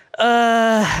does.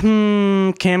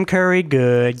 Kim Curry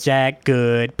good, Zach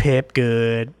good, Pip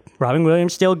good, Robin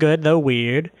Williams still good though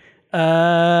weird.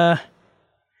 I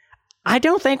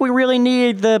don't think we really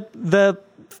need the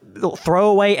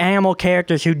throwaway animal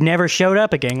characters who never showed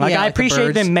up again. Like I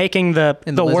appreciate them making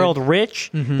the world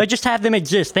rich, but just have them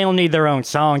exist. They don't need their own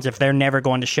songs if they're never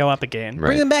going to show up again.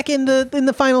 Bring them back in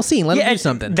the final scene. Let them do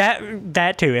something.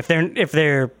 That too. If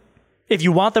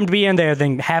you want them to be in there,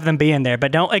 then have them be in there.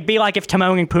 But don't be like if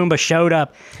Timon and Pumbaa showed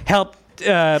up, helped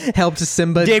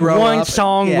Simba did grow one up.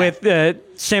 song with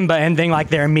Simba, and then like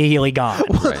they're immediately gone.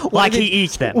 Like he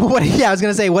eats them. I was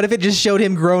gonna say, what if it just showed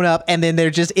him grown up, and then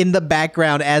they're just in the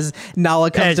background as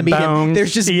Nala comes to meet him.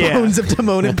 There's just bones of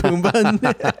Timon and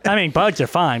Pumbaa. I mean, bugs are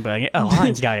fine, but a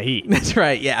lion's gotta eat. That's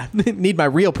right. Yeah, need my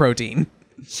real protein.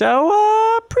 So,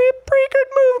 pretty good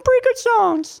movie, pretty good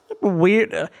songs.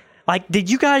 Weird. Did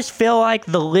you guys feel like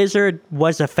the Lizard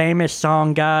was a famous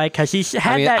song guy? Because he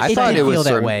had that. I thought it was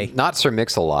that way. Not Sir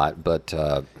Mix-a-Lot, but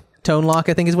Tone Lock,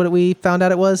 I think, is what we found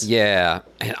out it was. Yeah,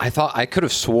 and I thought I could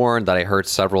have sworn that I heard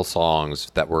several songs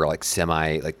that were like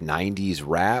semi 90s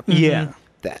rap. Yeah,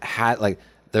 that had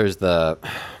there's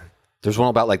one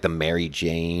about like the Mary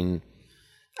Jane.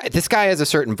 This guy has a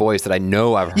certain voice that I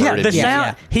know I've heard.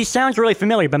 He sounds really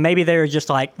familiar, but maybe they're just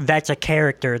like, that's a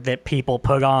character that people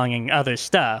put on in other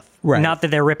stuff. Right. Not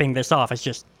that they're ripping this off. It's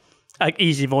just an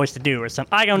easy voice to do or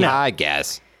something. I don't know. I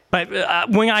guess. But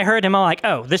when I heard him, I'm like,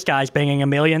 oh, this guy's banging a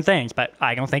million things, but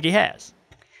I don't think he has.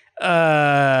 It's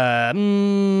a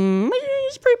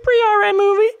pretty alright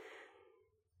movie.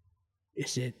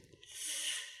 Is it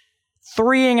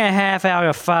 3.5 out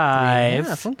of 5?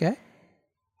 3.5, okay.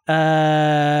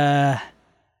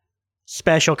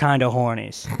 Special kind of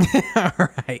hornies. All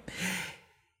right.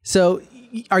 So,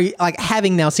 are you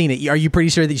having now seen it? Are you pretty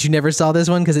sure that you never saw this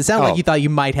one? Because it sounded like you thought you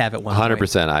might have at one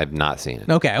 100%. I've not seen it.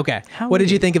 Okay. What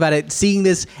did you think about it? Seeing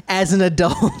this as an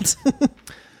adult?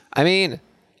 I mean,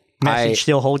 message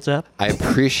still holds up. I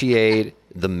appreciate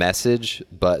the message,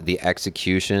 but the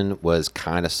execution was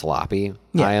kind of sloppy.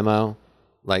 IMO,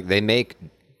 my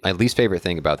least favorite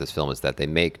thing about this film is that they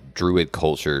make druid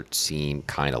culture seem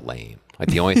kind of lame. Like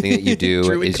the only thing that you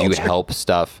do is you help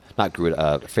stuff, not druid,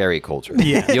 fairy culture.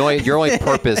 Yeah. Your only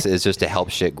purpose is just to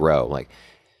help shit grow. Like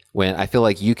when I feel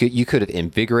like you could have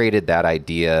invigorated that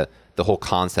idea, the whole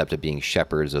concept of being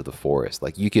shepherds of the forest.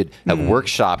 Like you could have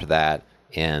workshopped that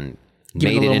and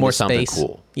made it into something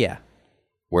cool. Yeah.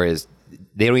 Whereas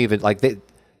they don't even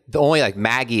the only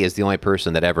Maggie is the only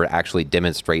person that ever actually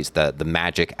demonstrates the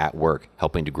magic at work,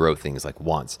 helping to grow things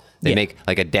once. They make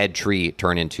a dead tree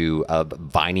turn into a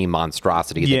viney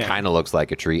monstrosity that kind of looks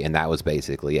like a tree, and that was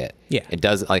basically it. Yeah. It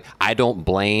doesn't I don't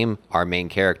blame our main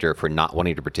character for not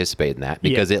wanting to participate in that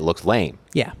because it looks lame.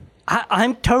 Yeah.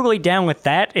 I'm totally down with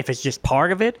that if it's just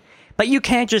part of it, but you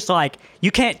can't just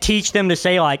you can't teach them to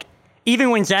say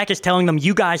even when Zach is telling them,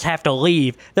 you guys have to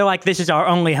leave, they're like, this is our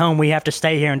only home. We have to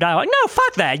stay here and die. Like, no,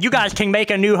 fuck that. You guys can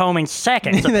make a new home in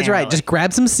seconds. That's right. Just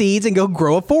grab some seeds and go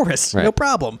grow a forest. Right. No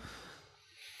problem.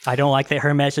 I don't like that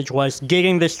her message was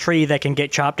getting this tree that can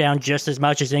get chopped down just as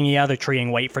much as any other tree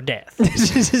and wait for death.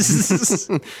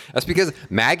 That's because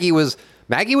Maggie was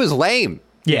lame.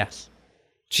 Yes.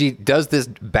 she does this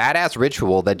badass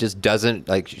ritual that just doesn't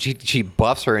like she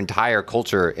buffs her entire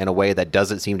culture in a way that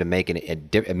doesn't seem to make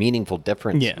a meaningful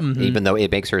difference. Yeah. Even though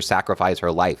it makes her sacrifice her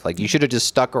life. Like you should have just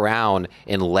stuck around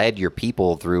and led your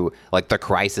people through like the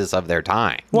crisis of their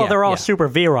time. Well, they're all super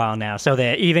virile now, so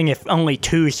that even if only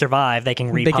 2 survive, they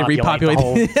can repopulate the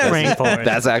whole rainforest.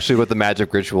 That's actually what the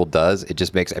magic ritual does. It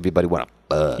just makes everybody want to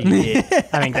bug. Yeah.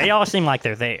 I mean, they all seem like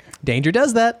they're there. Danger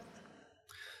does that.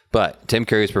 But Tim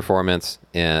Curry's performance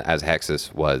as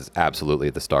Hexus was absolutely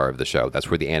the star of the show. That's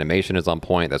where the animation is on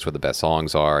point. That's where the best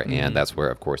songs are, and that's where,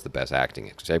 of course, the best acting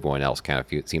is. Because everyone else kind of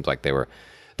seems like they were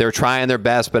trying their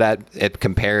best, but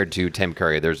compared to Tim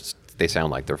Curry, they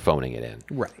sound like they're phoning it in.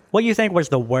 Right. What do you think was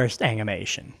the worst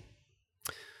animation?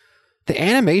 The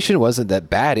animation wasn't that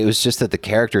bad. It was just that the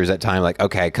characters at time, like,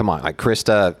 okay, come on, like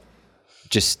Krista,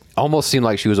 just almost seemed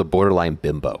like she was a borderline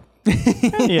bimbo.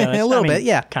 Yeah, a little bit,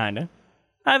 yeah, kind of.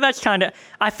 That's kind of.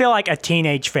 I feel like a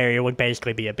teenage fairy would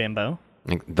basically be a bimbo.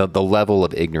 Like the level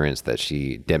of ignorance that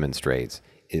she demonstrates,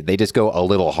 they just go a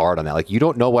little hard on that. Like, you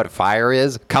don't know what fire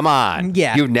is? Come on.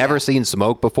 Yeah. You've never seen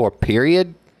smoke before,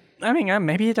 period? I mean,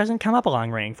 maybe it doesn't come up along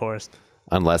Rainforest.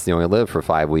 Unless they only lived for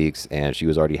 5 weeks and she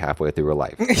was already halfway through her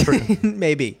life.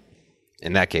 Maybe.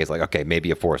 In that case, like, okay,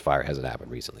 maybe a forest fire hasn't happened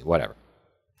recently. Whatever.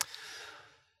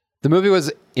 The movie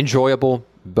was enjoyable,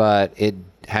 but it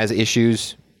has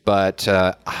issues. But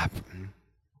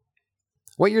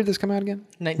what year did this come out again?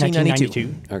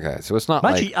 1992. Okay, so it's not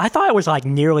Actually, I thought it was like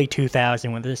nearly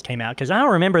 2000 when this came out, because I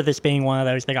don't remember this being one of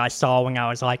those that I saw when I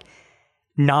was like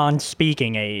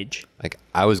non-speaking age. Like,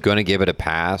 I was going to give it a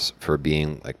pass for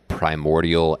being like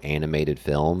primordial animated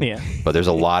film. Yeah. But there's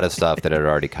a lot of stuff that had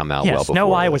already come out well before. Snow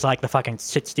White was like the fucking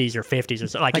 60s or 50s or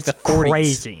something. Like it's the 40s.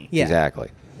 crazy. Yeah.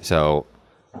 Exactly. So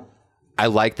I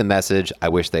like the message. I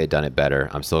wish they had done it better.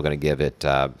 I'm still going to give it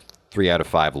 3 out of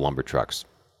 5 lumber trucks.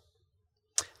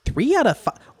 3 out of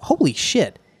 5. Holy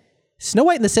shit. Snow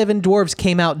White and the Seven Dwarfs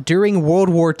came out during World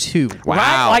War II. Wow.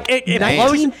 Right? Like it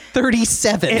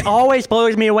 1937. It always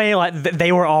blows me away. Like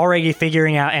they were already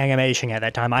figuring out animation at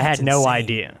that time. I had no insane.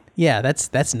 idea. Yeah,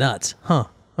 that's nuts. Huh.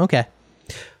 Okay.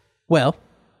 Well,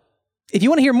 if you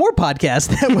want to hear more podcasts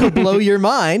that will blow your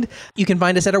mind, you can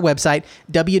find us at our website,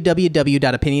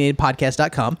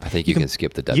 www.opinionatedpodcast.com. I think you can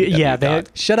skip the www. Yeah,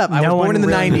 shut up. I was born in the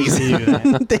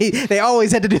 90s. They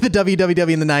always had to do the www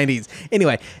in the 90s.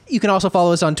 Anyway, you can also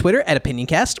follow us on Twitter at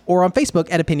OpinionCast or on Facebook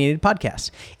at Opinionated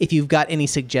Podcast. If you've got any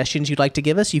suggestions you'd like to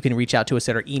give us, you can reach out to us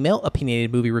at our email,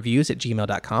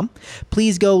 opinionatedmoviereviews@gmail.com.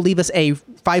 Please go leave us a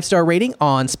 5-star rating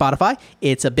on Spotify.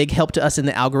 It's a big help to us in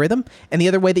the algorithm. And the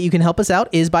other way that you can help us out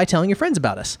is by telling your friends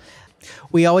about us.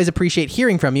 We always appreciate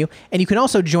hearing from you, and you can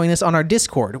also join us on our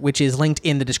Discord, which is linked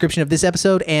in the description of this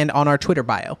episode and on our Twitter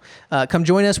bio. Come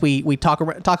join us. We talk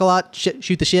a lot,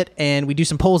 shoot the shit, and we do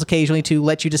some polls occasionally to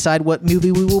let you decide what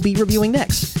movie we will be reviewing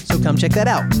next. So come check that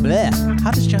out. Blech.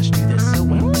 How does Josh do this so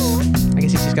well? I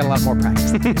guess he's just got a lot more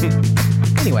practice.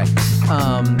 Anyway,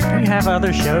 do you have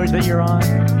other shows that you're on?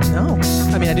 No.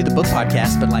 I mean, I do the book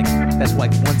podcast, but like that's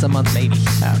like once a month maybe.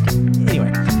 Okay.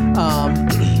 Anyway,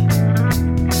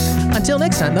 until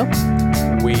next time though,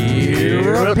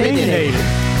 we're opinionated.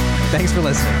 Thanks for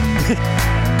listening.